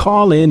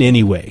 Call in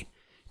anyway,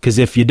 'cause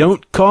if you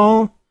don't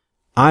call,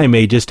 I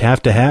may just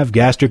have to have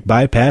gastric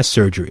bypass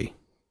surgery.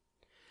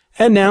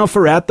 And now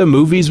for At the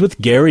Movies with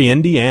Gary,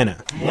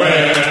 Indiana.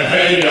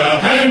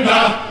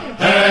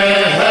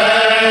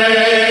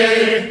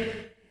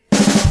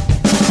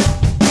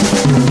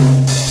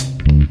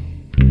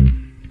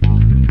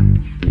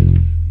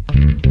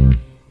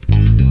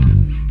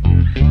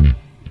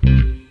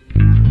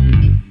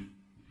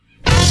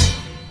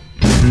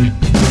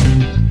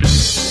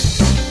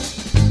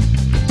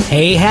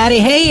 Hey, howdy,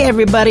 hey,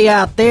 everybody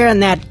out there in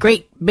that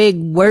great big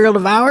world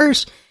of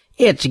ours.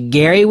 It's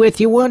Gary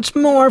with you once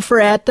more for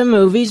At the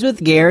Movies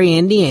with Gary,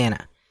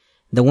 Indiana.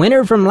 The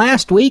winner from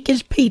last week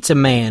is Pizza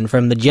Man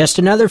from the Just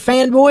Another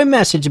Fanboy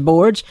message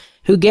boards,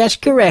 who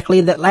guessed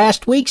correctly that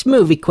last week's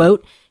movie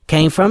quote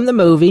came from the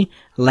movie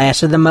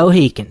Last of the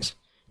Mohicans.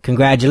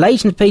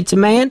 Congratulations, Pizza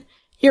Man.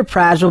 Your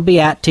prize will be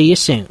out to you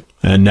soon.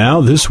 And now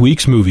this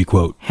week's movie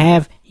quote.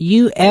 Have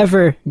you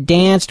ever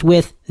danced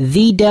with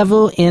the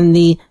devil in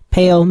the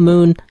pale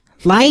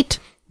moonlight?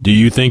 Do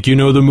you think you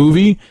know the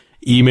movie?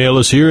 Email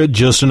us here at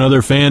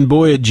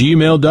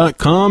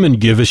justanotherfanboy@gmail.com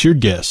and give us your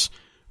guess.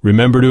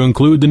 Remember to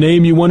include the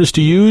name you want us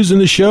to use in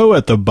the show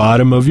at the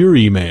bottom of your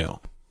email.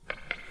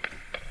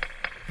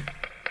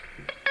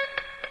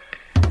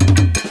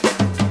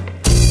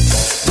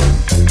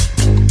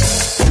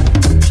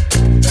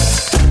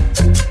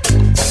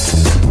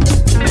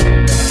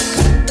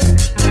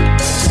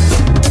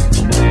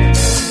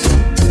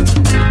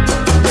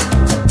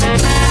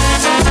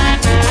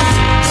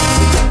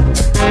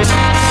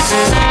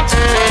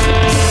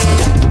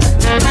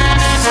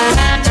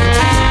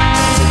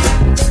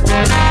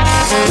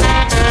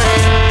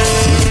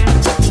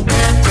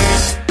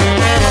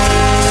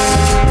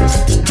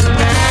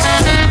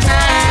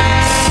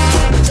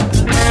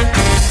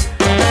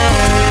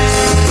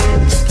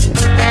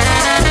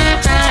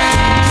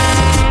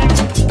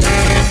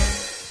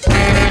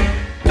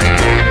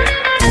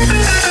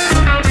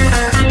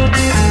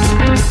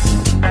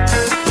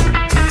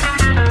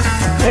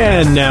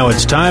 And now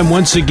it's time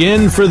once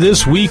again for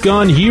This Week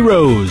on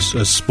Heroes,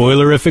 a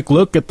spoilerific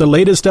look at the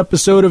latest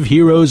episode of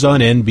Heroes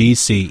on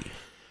NBC.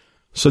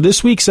 So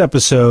this week's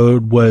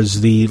episode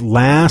was the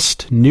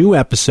last new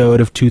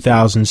episode of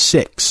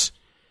 2006.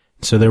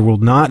 So there will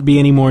not be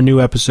any more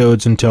new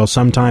episodes until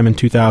sometime in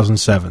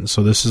 2007.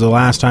 So this is the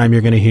last time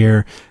you're going to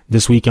hear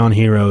This Week on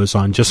Heroes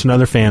on Just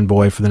Another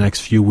Fanboy for the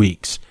next few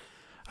weeks.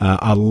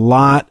 A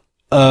lot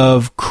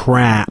of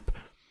crap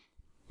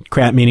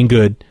meaning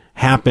good,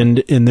 happened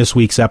in this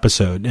week's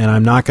episode. And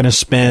I'm not going to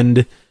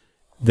spend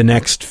the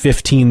next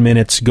 15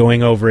 minutes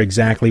going over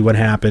exactly what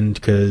happened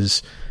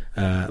because,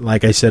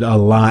 like I said, a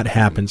lot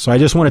happened. So I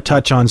just want to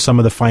touch on some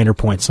of the finer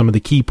points, some of the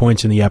key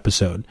points in the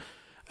episode.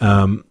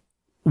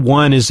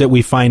 One is that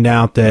we find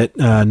out that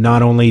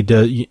not only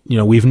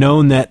we've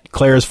known that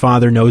Claire's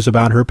father knows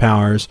about her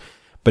powers,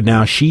 but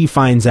now she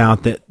finds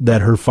out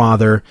that her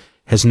father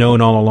has known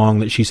all along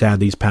that she's had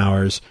these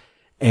powers,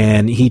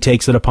 and he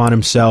takes it upon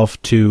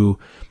himself to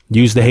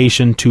use the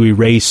Haitian to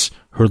erase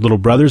her little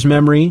brother's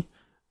memory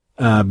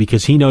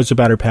because he knows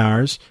about her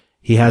powers.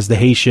 He has the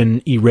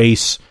Haitian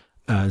erase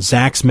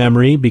Zach's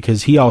memory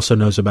because he also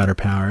knows about her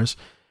powers.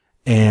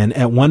 And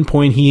at one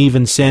point, he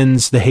even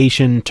sends the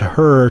Haitian to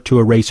her to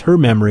erase her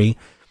memory.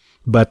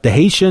 But the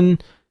Haitian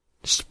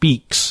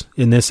speaks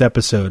in this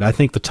episode. I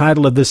think the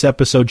title of this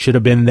episode should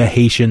have been The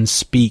Haitian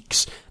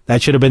Speaks.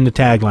 That should have been the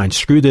tagline.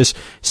 Screw this,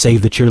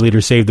 save the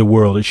cheerleader, save the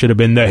world. It should have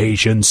been The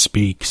Haitian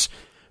Speaks.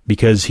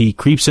 Because he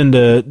creeps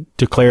into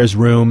Claire's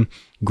room,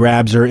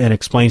 grabs her, and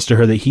explains to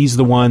her that he's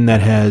the one that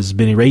has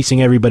been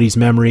erasing everybody's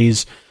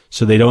memories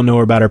so they don't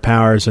know about her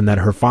powers, and that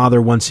her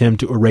father wants him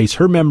to erase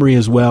her memory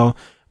as well.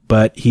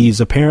 But he's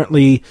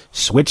apparently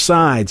switched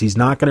sides. He's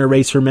not going to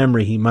erase her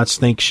memory. He must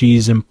think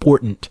she's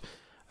important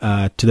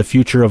to the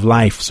future of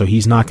life, so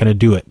he's not going to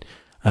do it.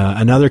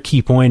 Another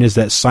key point is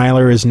that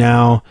Sylar is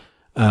now,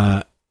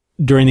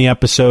 during the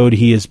episode,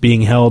 he is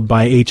being held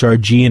by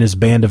HRG and his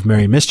band of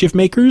Merry Mischief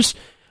Makers.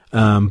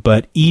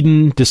 But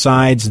Eden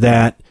decides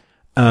that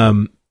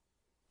Sylar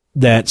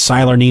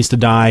needs to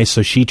die,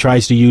 so she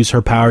tries to use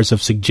her powers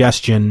of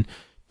suggestion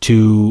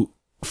to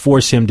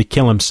force him to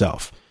kill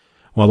himself.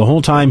 Well, the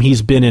whole time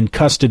he's been in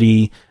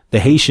custody, the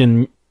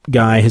Haitian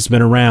guy has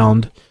been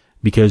around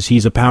because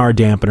he's a power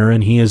dampener,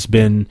 and he has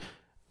been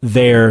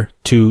there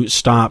to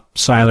stop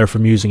Sylar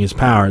from using his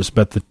powers.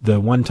 But the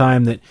one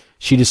time that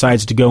she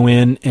decides to go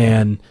in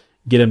and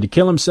get him to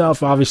kill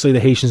himself, obviously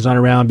the Haitian's not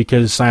around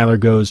because Sylar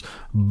goes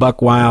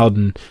buck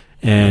wild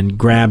and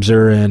grabs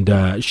her,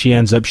 and she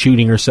ends up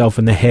shooting herself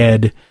in the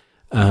head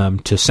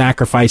to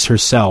sacrifice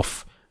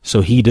herself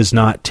so he does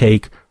not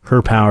take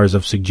her powers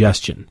of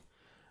suggestion.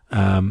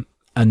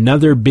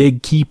 Another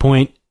big key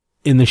point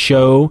in the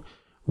show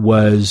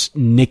was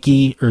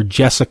Nikki, or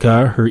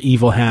Jessica, her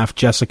evil half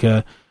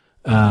Jessica,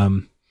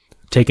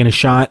 taking a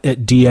shot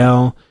at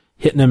DL,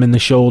 hitting him in the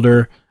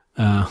shoulder,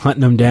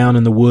 hunting him down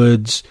in the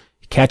woods,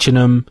 catching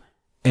him,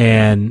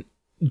 and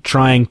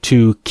trying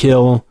to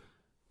kill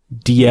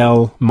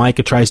DL.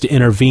 Micah tries to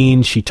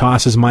intervene. She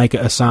tosses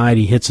Micah aside.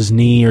 He hits his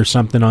knee or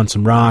something on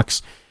some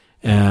rocks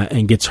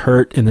and gets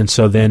hurt. And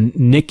then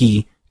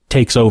Nikki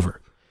takes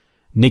over.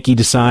 Nikki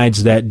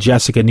decides that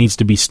Jessica needs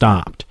to be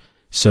stopped.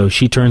 So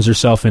she turns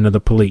herself into the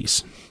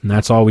police. And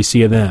that's all we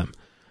see of them.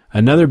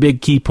 Another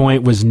big key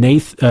point was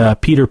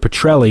Peter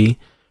Petrelli,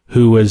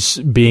 who was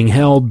being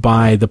held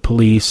by the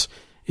police,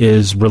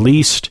 is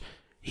released.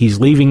 He's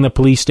leaving the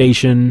police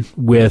station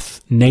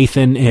with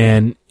Nathan,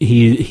 and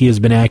he has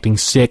been acting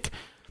sick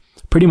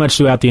pretty much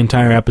throughout the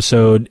entire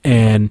episode.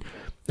 And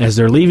as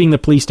they're leaving the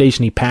police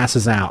station, he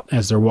passes out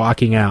as they're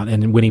walking out.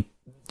 And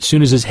as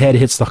soon as his head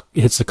hits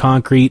the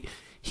concrete,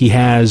 he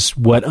has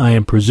what I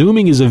am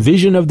presuming is a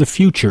vision of the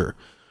future,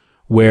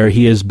 where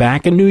he is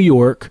back in New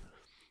York.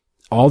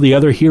 All the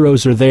other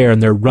heroes are there,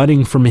 and they're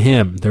running from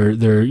him.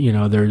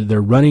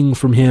 They're running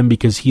from him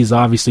because he's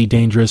obviously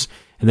dangerous,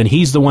 and then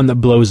he's the one that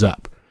blows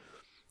up.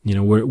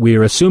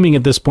 We're assuming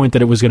at this point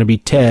that it was going to be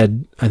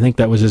Ted, I think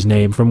that was his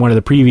name, from one of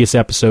the previous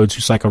episodes,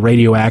 who's like a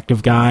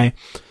radioactive guy.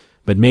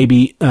 But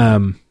maybe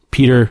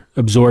Peter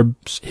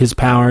absorbs his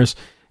powers,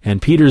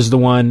 and Peter's the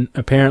one,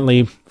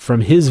 apparently,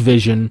 from his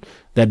vision,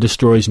 that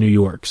destroys New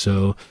York.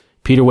 So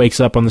Peter wakes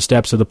up on the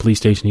steps of the police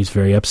station. He's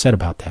very upset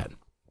about that.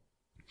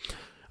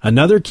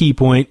 Another key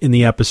point in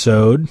the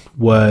episode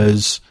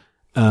was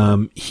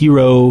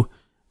Hiro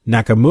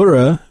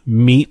Nakamura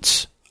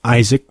meets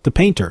Isaac the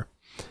painter.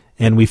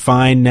 And we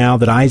find now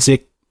that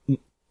Isaac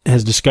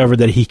has discovered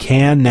that he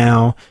can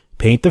now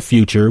paint the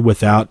future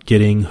without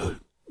getting,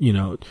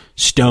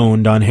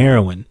 stoned on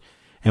heroin.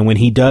 And when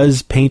he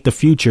does paint the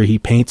future, he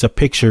paints a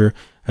picture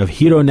of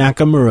Hiro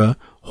Nakamura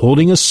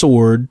holding a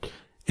sword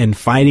and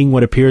fighting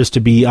what appears to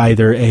be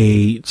either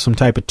some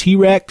type of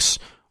T-Rex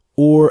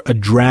or a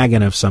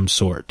dragon of some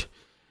sort.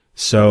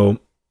 So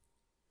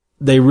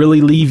they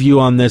really leave you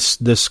on this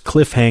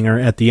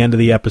cliffhanger at the end of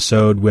the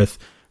episode with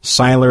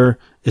Sylar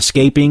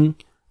escaping,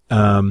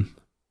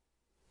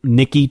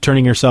 Nikki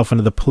turning herself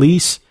into the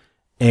police,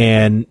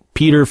 and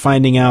Peter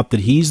finding out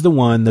that he's the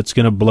one that's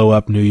going to blow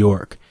up New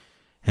York.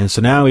 And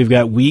so now we've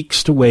got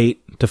weeks to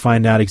wait to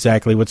find out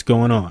exactly what's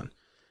going on.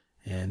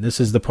 And this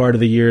is the part of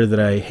the year that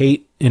I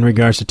hate in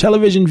regards to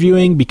television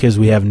viewing, because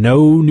we have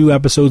no new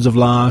episodes of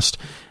Lost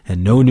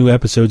and no new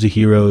episodes of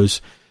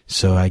Heroes.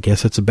 So I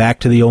guess it's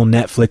back to the old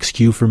Netflix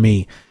queue for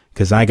me.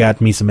 because I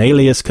got me some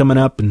Alias coming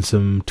up and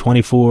some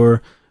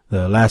 24,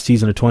 the last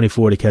season of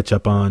 24 to catch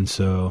up on.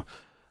 So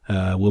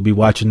we'll be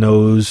watching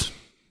those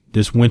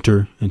this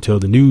winter until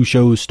the new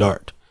shows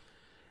start.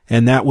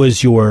 And that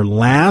was your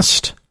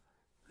last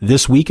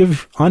this week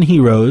on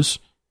Heroes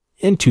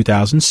in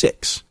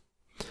 2006.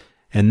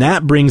 And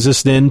that brings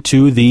us then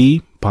to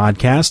the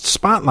podcast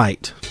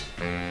Spotlight.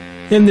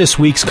 In this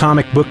week's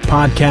comic book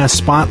podcast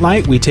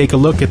Spotlight, we take a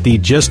look at the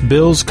Just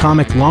Bill's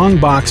Comic Long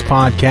Box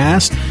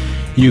podcast.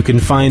 You can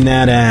find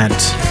that at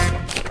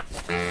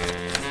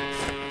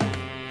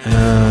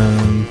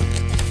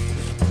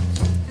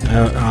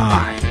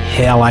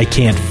hell, I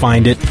can't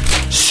find it.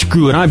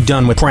 Screw it, I'm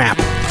done with crap.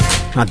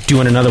 Not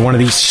doing another one of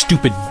these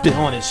stupid Bill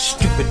and his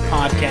stupid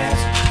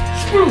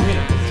podcasts. Screw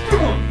him. Screw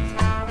him.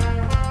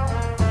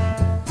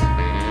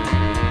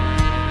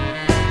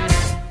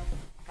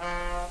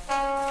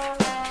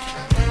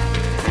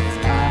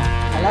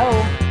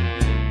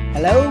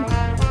 Hello?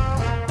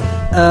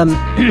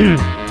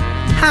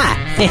 Hi.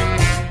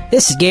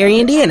 This is Gary,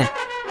 Indiana.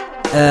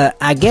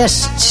 I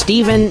guess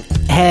Steven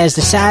has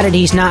decided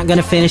he's not going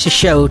to finish a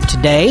show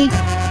today,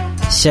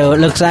 so it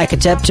looks like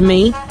it's up to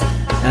me.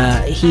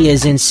 He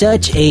is in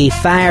such a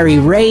fiery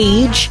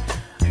rage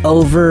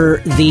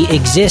over the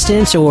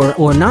existence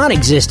or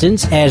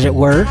non-existence, as it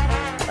were,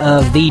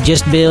 of the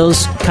Just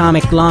Bill's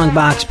Comic Long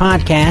Box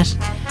podcast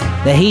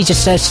that he's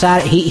just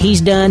decided he's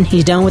done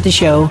with the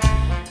show.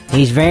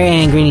 He's very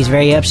angry and he's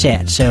very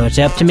upset, so it's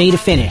up to me to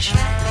finish.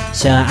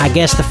 So I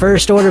guess the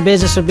first order of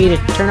business would be to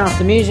turn off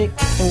the music.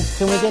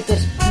 Can we get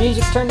this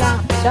music turned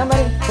off?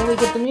 Somebody, can we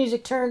get the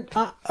music turned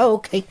off? Oh,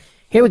 okay.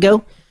 Here we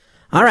go.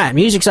 All right,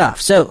 music's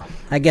off. So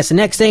I guess the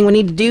next thing we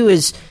need to do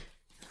is,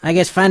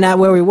 find out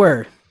where we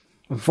were.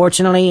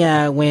 Unfortunately,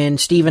 when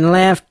Steven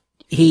left,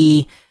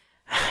 he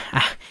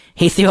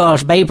threw all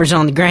his papers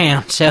on the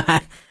ground. So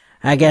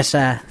I guess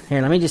here,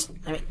 let me just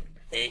look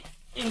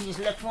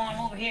for him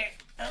over here.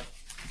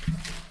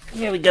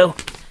 Here we go.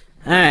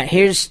 All right,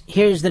 here's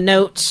the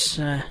notes.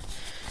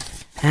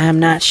 I'm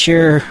not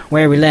sure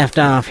where we left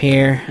off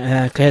here,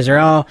 because they're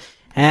all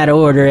out of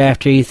order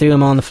after you threw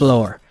them on the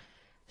floor.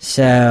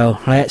 So,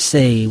 let's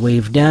see.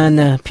 We've done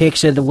the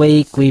picks of the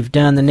week. We've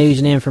done the news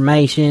and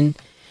information.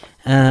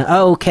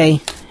 Okay,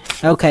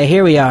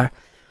 here we are.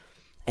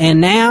 And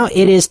now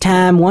it is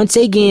time once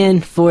again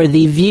for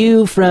The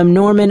View from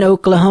Norman,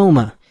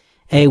 Oklahoma,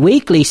 a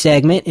weekly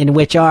segment in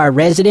which our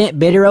resident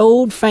bitter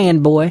old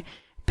fanboy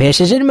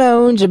pisses and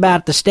moans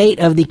about the state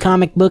of the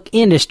comic book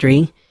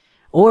industry,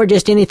 or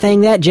just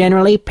anything that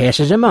generally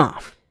pisses him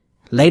off.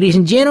 Ladies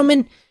and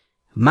gentlemen,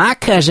 my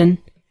cousin,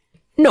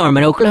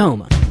 Norman,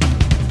 Oklahoma.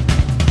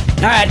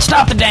 Alright,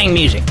 stop the dang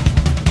music.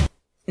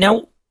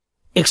 No,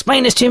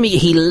 explain this to me.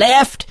 He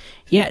left?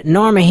 Yeah,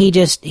 Norman, he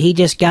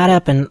just got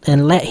up and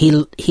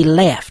he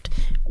left.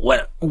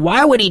 What?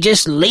 Why would he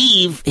just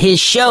leave his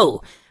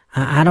show?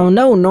 I don't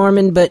know,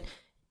 Norman, but,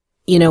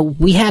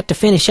 we have to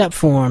finish up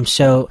for him,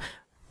 so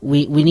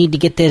we need to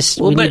get this,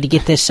 need to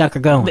get this sucker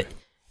going. But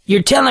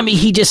you're telling me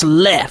he just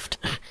left?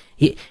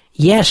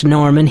 Yes,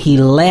 Norman, he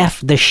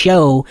left the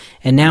show,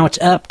 and now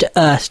it's up to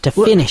us to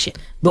finish it.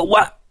 But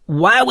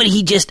why would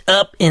he just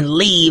up and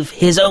leave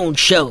his own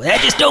show?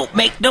 That just don't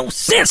make no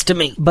sense to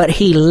me. But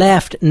he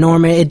left,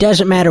 Norman. It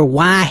doesn't matter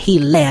why he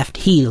left.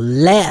 He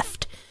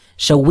left.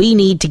 So we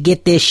need to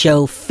get this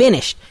show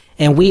finished.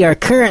 And we are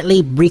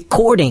currently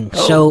recording,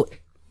 so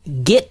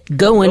get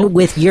going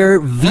with your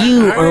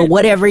view or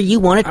whatever you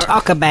want to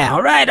talk about.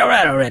 All right.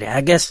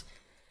 I guess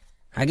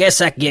I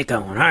can get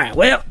going. All right.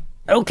 Well,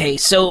 okay.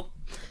 So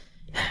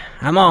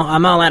I'm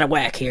all out of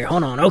whack here.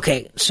 Hold on.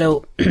 Okay.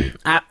 So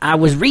I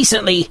was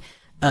recently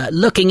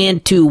looking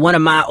into one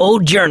of my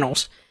old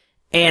journals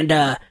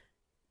and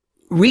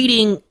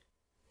reading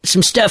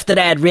some stuff that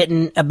I had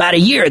written about a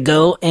year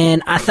ago,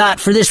 and I thought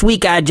for this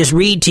week I'd just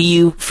read to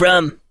you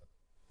from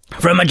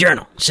a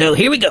journal. So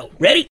here we go.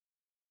 Ready?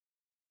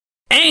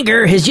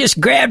 Anger has just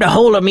grabbed a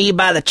hold of me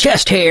by the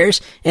chest hairs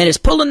and is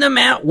pulling them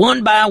out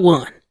one by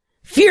one.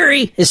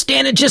 Fury is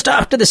standing just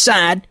off to the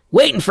side,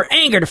 waiting for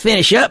anger to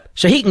finish up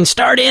so he can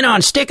start in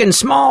on sticking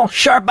small,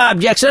 sharp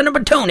objects under my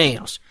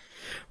toenails.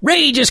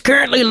 Rage is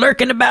currently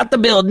lurking about the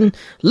building,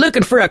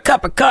 looking for a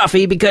cup of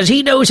coffee because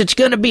he knows it's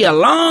going to be a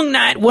long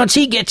night once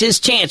he gets his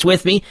chance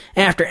with me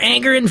after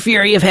anger and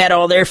fury have had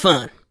all their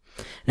fun.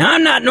 Now,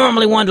 I'm not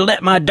normally one to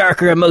let my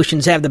darker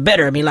emotions have the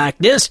better of me like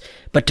this,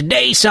 but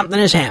today something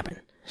has happened.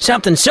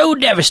 Something so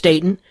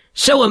devastating,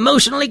 so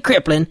emotionally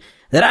crippling,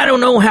 that I don't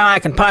know how I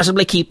can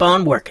possibly keep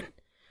on working.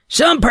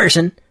 Some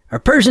person, or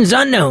persons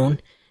unknown,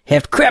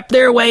 have crept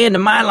their way into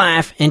my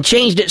life and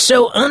changed it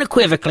so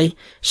unequivocally,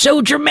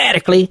 so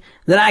dramatically,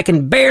 that I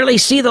can barely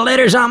see the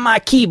letters on my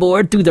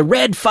keyboard through the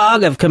red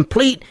fog of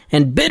complete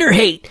and bitter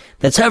hate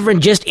that's hovering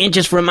just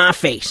inches from my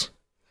face.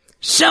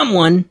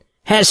 Someone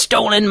has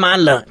stolen my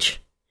lunch.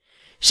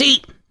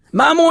 See,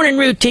 my morning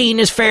routine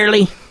is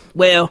fairly,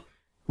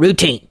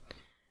 routine.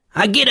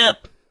 I get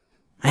up,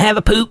 I have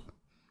a poop,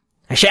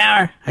 I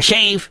shower, I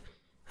shave,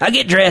 I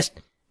get dressed,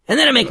 and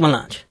then I make my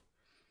lunch.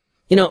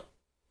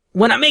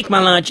 when I make my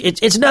lunch,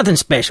 it's nothing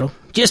special.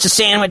 Just a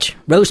sandwich,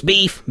 roast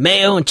beef,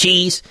 mayo, and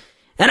cheese.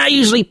 And I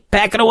usually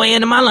pack it away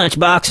into my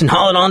lunchbox and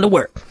haul it on to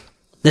work.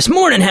 This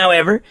morning,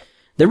 however,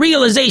 the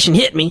realization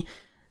hit me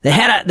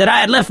that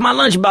I had left my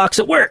lunchbox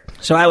at work,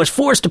 so I was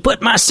forced to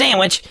put my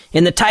sandwich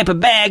in the type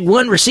of bag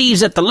one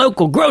receives at the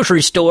local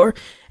grocery store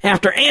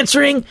after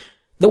answering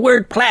the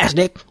word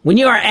plastic when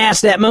you are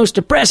asked that most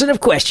depressing of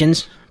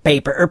questions,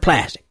 paper or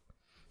plastic.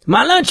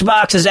 My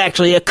lunchbox is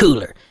actually a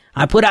cooler.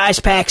 I put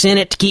ice packs in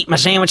it to keep my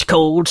sandwich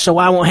cold so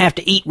I won't have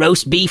to eat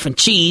roast beef and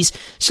cheese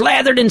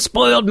slathered in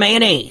spoiled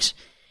mayonnaise.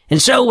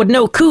 And so, with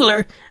no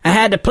cooler, I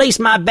had to place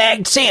my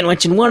bagged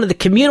sandwich in one of the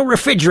communal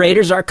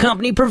refrigerators our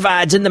company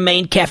provides in the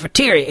main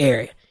cafeteria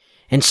area.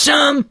 And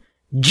some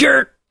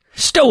jerk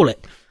stole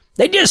it.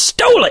 They just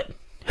stole it.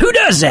 Who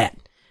does that?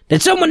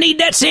 Did someone need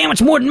that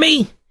sandwich more than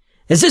me?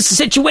 Is this a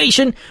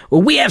situation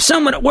where we have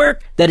someone at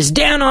work that is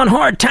down on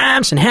hard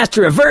times and has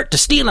to revert to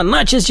stealing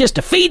lunches just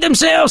to feed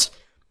themselves?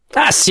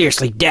 I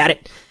seriously doubt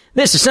it.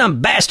 This is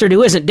some bastard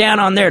who isn't down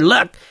on their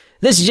luck.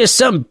 This is just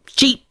some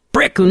cheap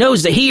prick who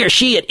knows that he or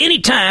she at any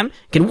time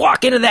can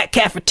walk into that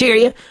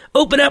cafeteria,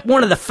 open up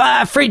one of the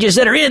 5 fridges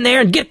that are in there,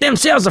 and get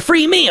themselves a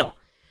free meal.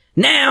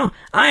 Now,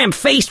 I am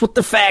faced with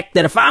the fact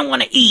that if I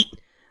want to eat,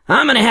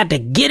 I'm going to have to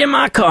get in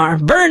my car,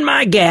 burn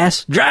my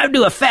gas, drive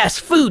to a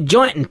fast food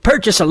joint, and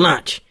purchase a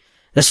lunch.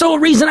 The sole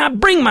reason I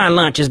bring my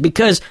lunch is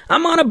because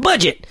I'm on a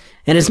budget,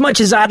 and as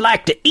much as I'd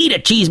like to eat a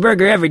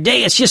cheeseburger every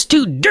day, it's just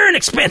too darn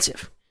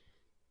expensive.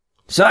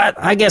 So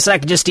I guess I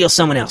could just steal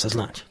someone else's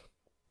lunch.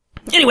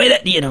 Anyway,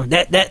 that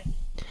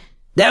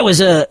was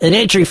an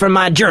entry from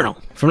my journal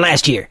from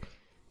last year.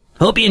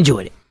 Hope you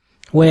enjoyed it.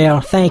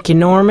 Well, thank you,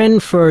 Norman,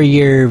 for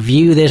your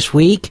view this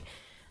week.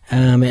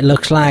 It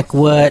looks like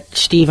what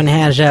Stephen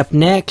has up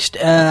next,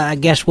 I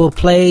guess we'll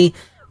play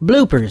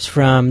bloopers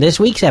from this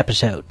week's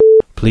episode.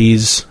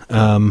 Please,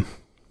 come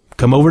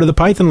over to the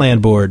Python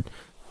Land board.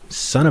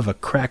 Son of a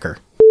cracker.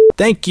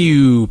 Thank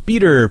you,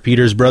 Peter.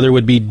 Peter's brother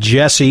would be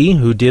Jesse,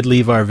 who did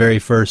leave our very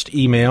first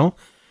voicemail.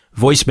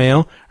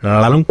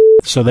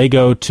 So they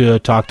go to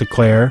talk to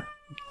Claire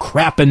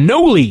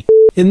Crapanoli.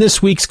 In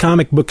this week's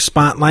comic book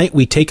spotlight,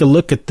 we take a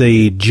look at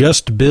the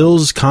Just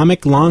Bills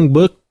comic long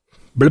book.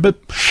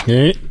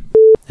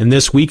 In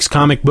this week's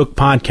comic book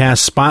podcast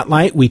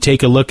spotlight, we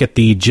take a look at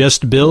the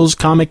Just Bills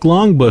comic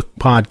long book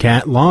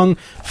podcast long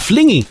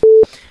flingy.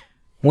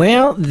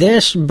 Well,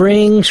 this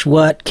brings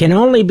what can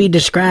only be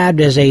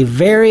described as a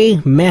very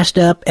messed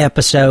up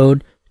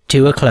episode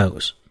to a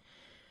close.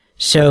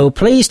 So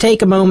please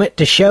take a moment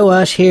to show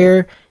us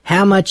here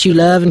how much you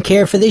love and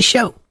care for this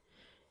show.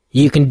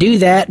 You can do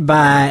that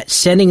by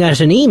sending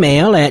us an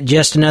email at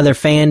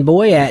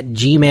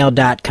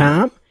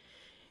justanotherfanboy@gmail.com.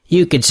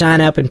 You could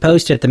sign up and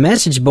post at the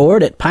message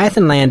board at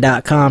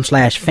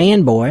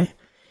pythonland.com/fanboy.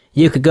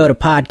 You could go to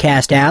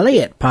Podcast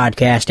Alley at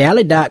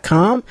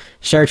podcastalley.com,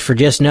 search for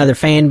Just Another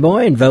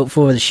Fanboy, and vote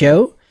for the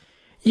show.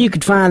 You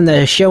could find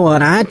the show on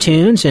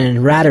iTunes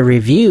and write a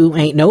review.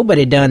 Ain't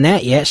nobody done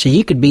that yet, so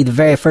you could be the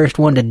very first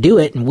one to do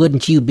it, and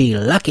wouldn't you be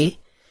lucky?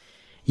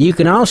 You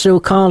can also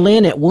call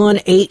in at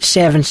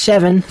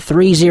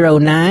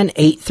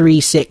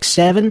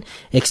 1-877-309-8367,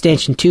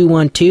 extension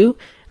 212.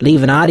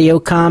 Leave an audio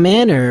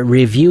comment or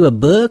review a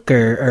book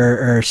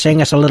or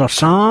sing us a little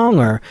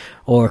song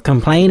or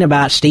complain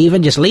about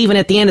Steven just leaving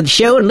at the end of the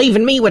show and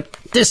leaving me with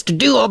this to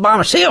do all by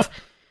myself.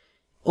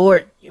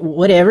 Or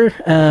whatever.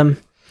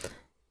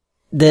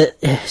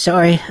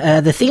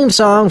 The theme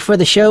song for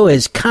the show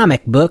is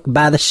Comic Book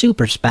by the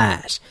Super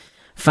Spies.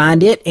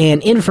 Find it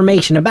and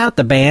information about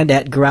the band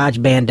at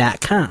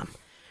garageband.com.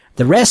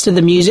 The rest of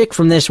the music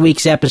from this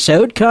week's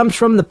episode comes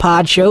from the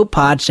Pod Show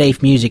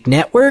Podsafe Music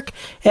Network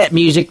at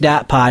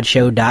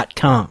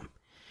music.podshow.com.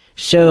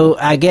 So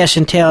I guess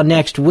until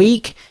next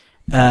week,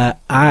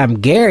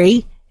 I'm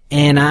Gary,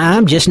 and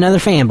I'm just another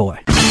fanboy.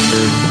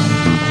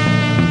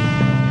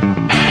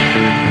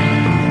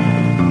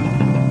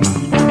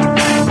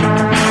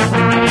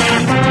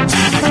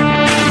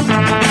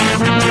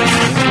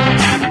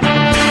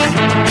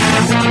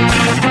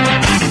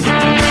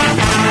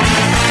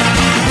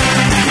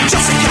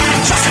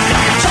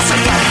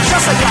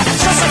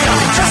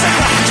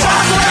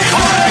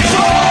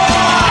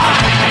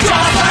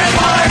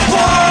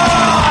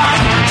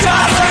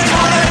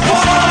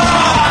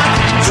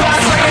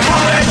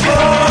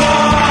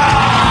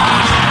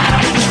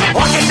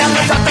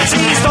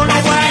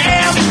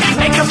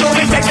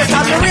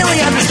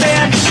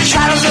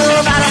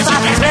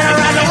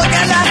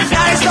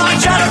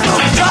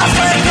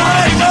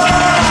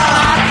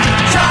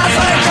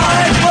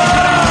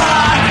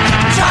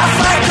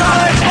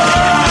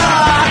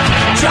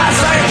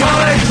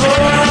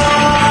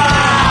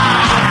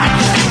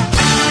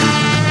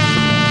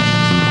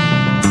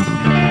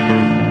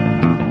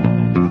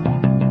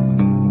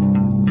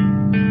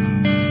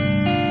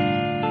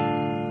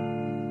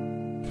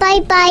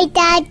 Bye-bye,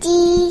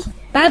 Daddy.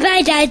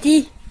 Bye-bye,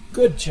 Daddy.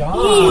 Good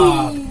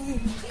job.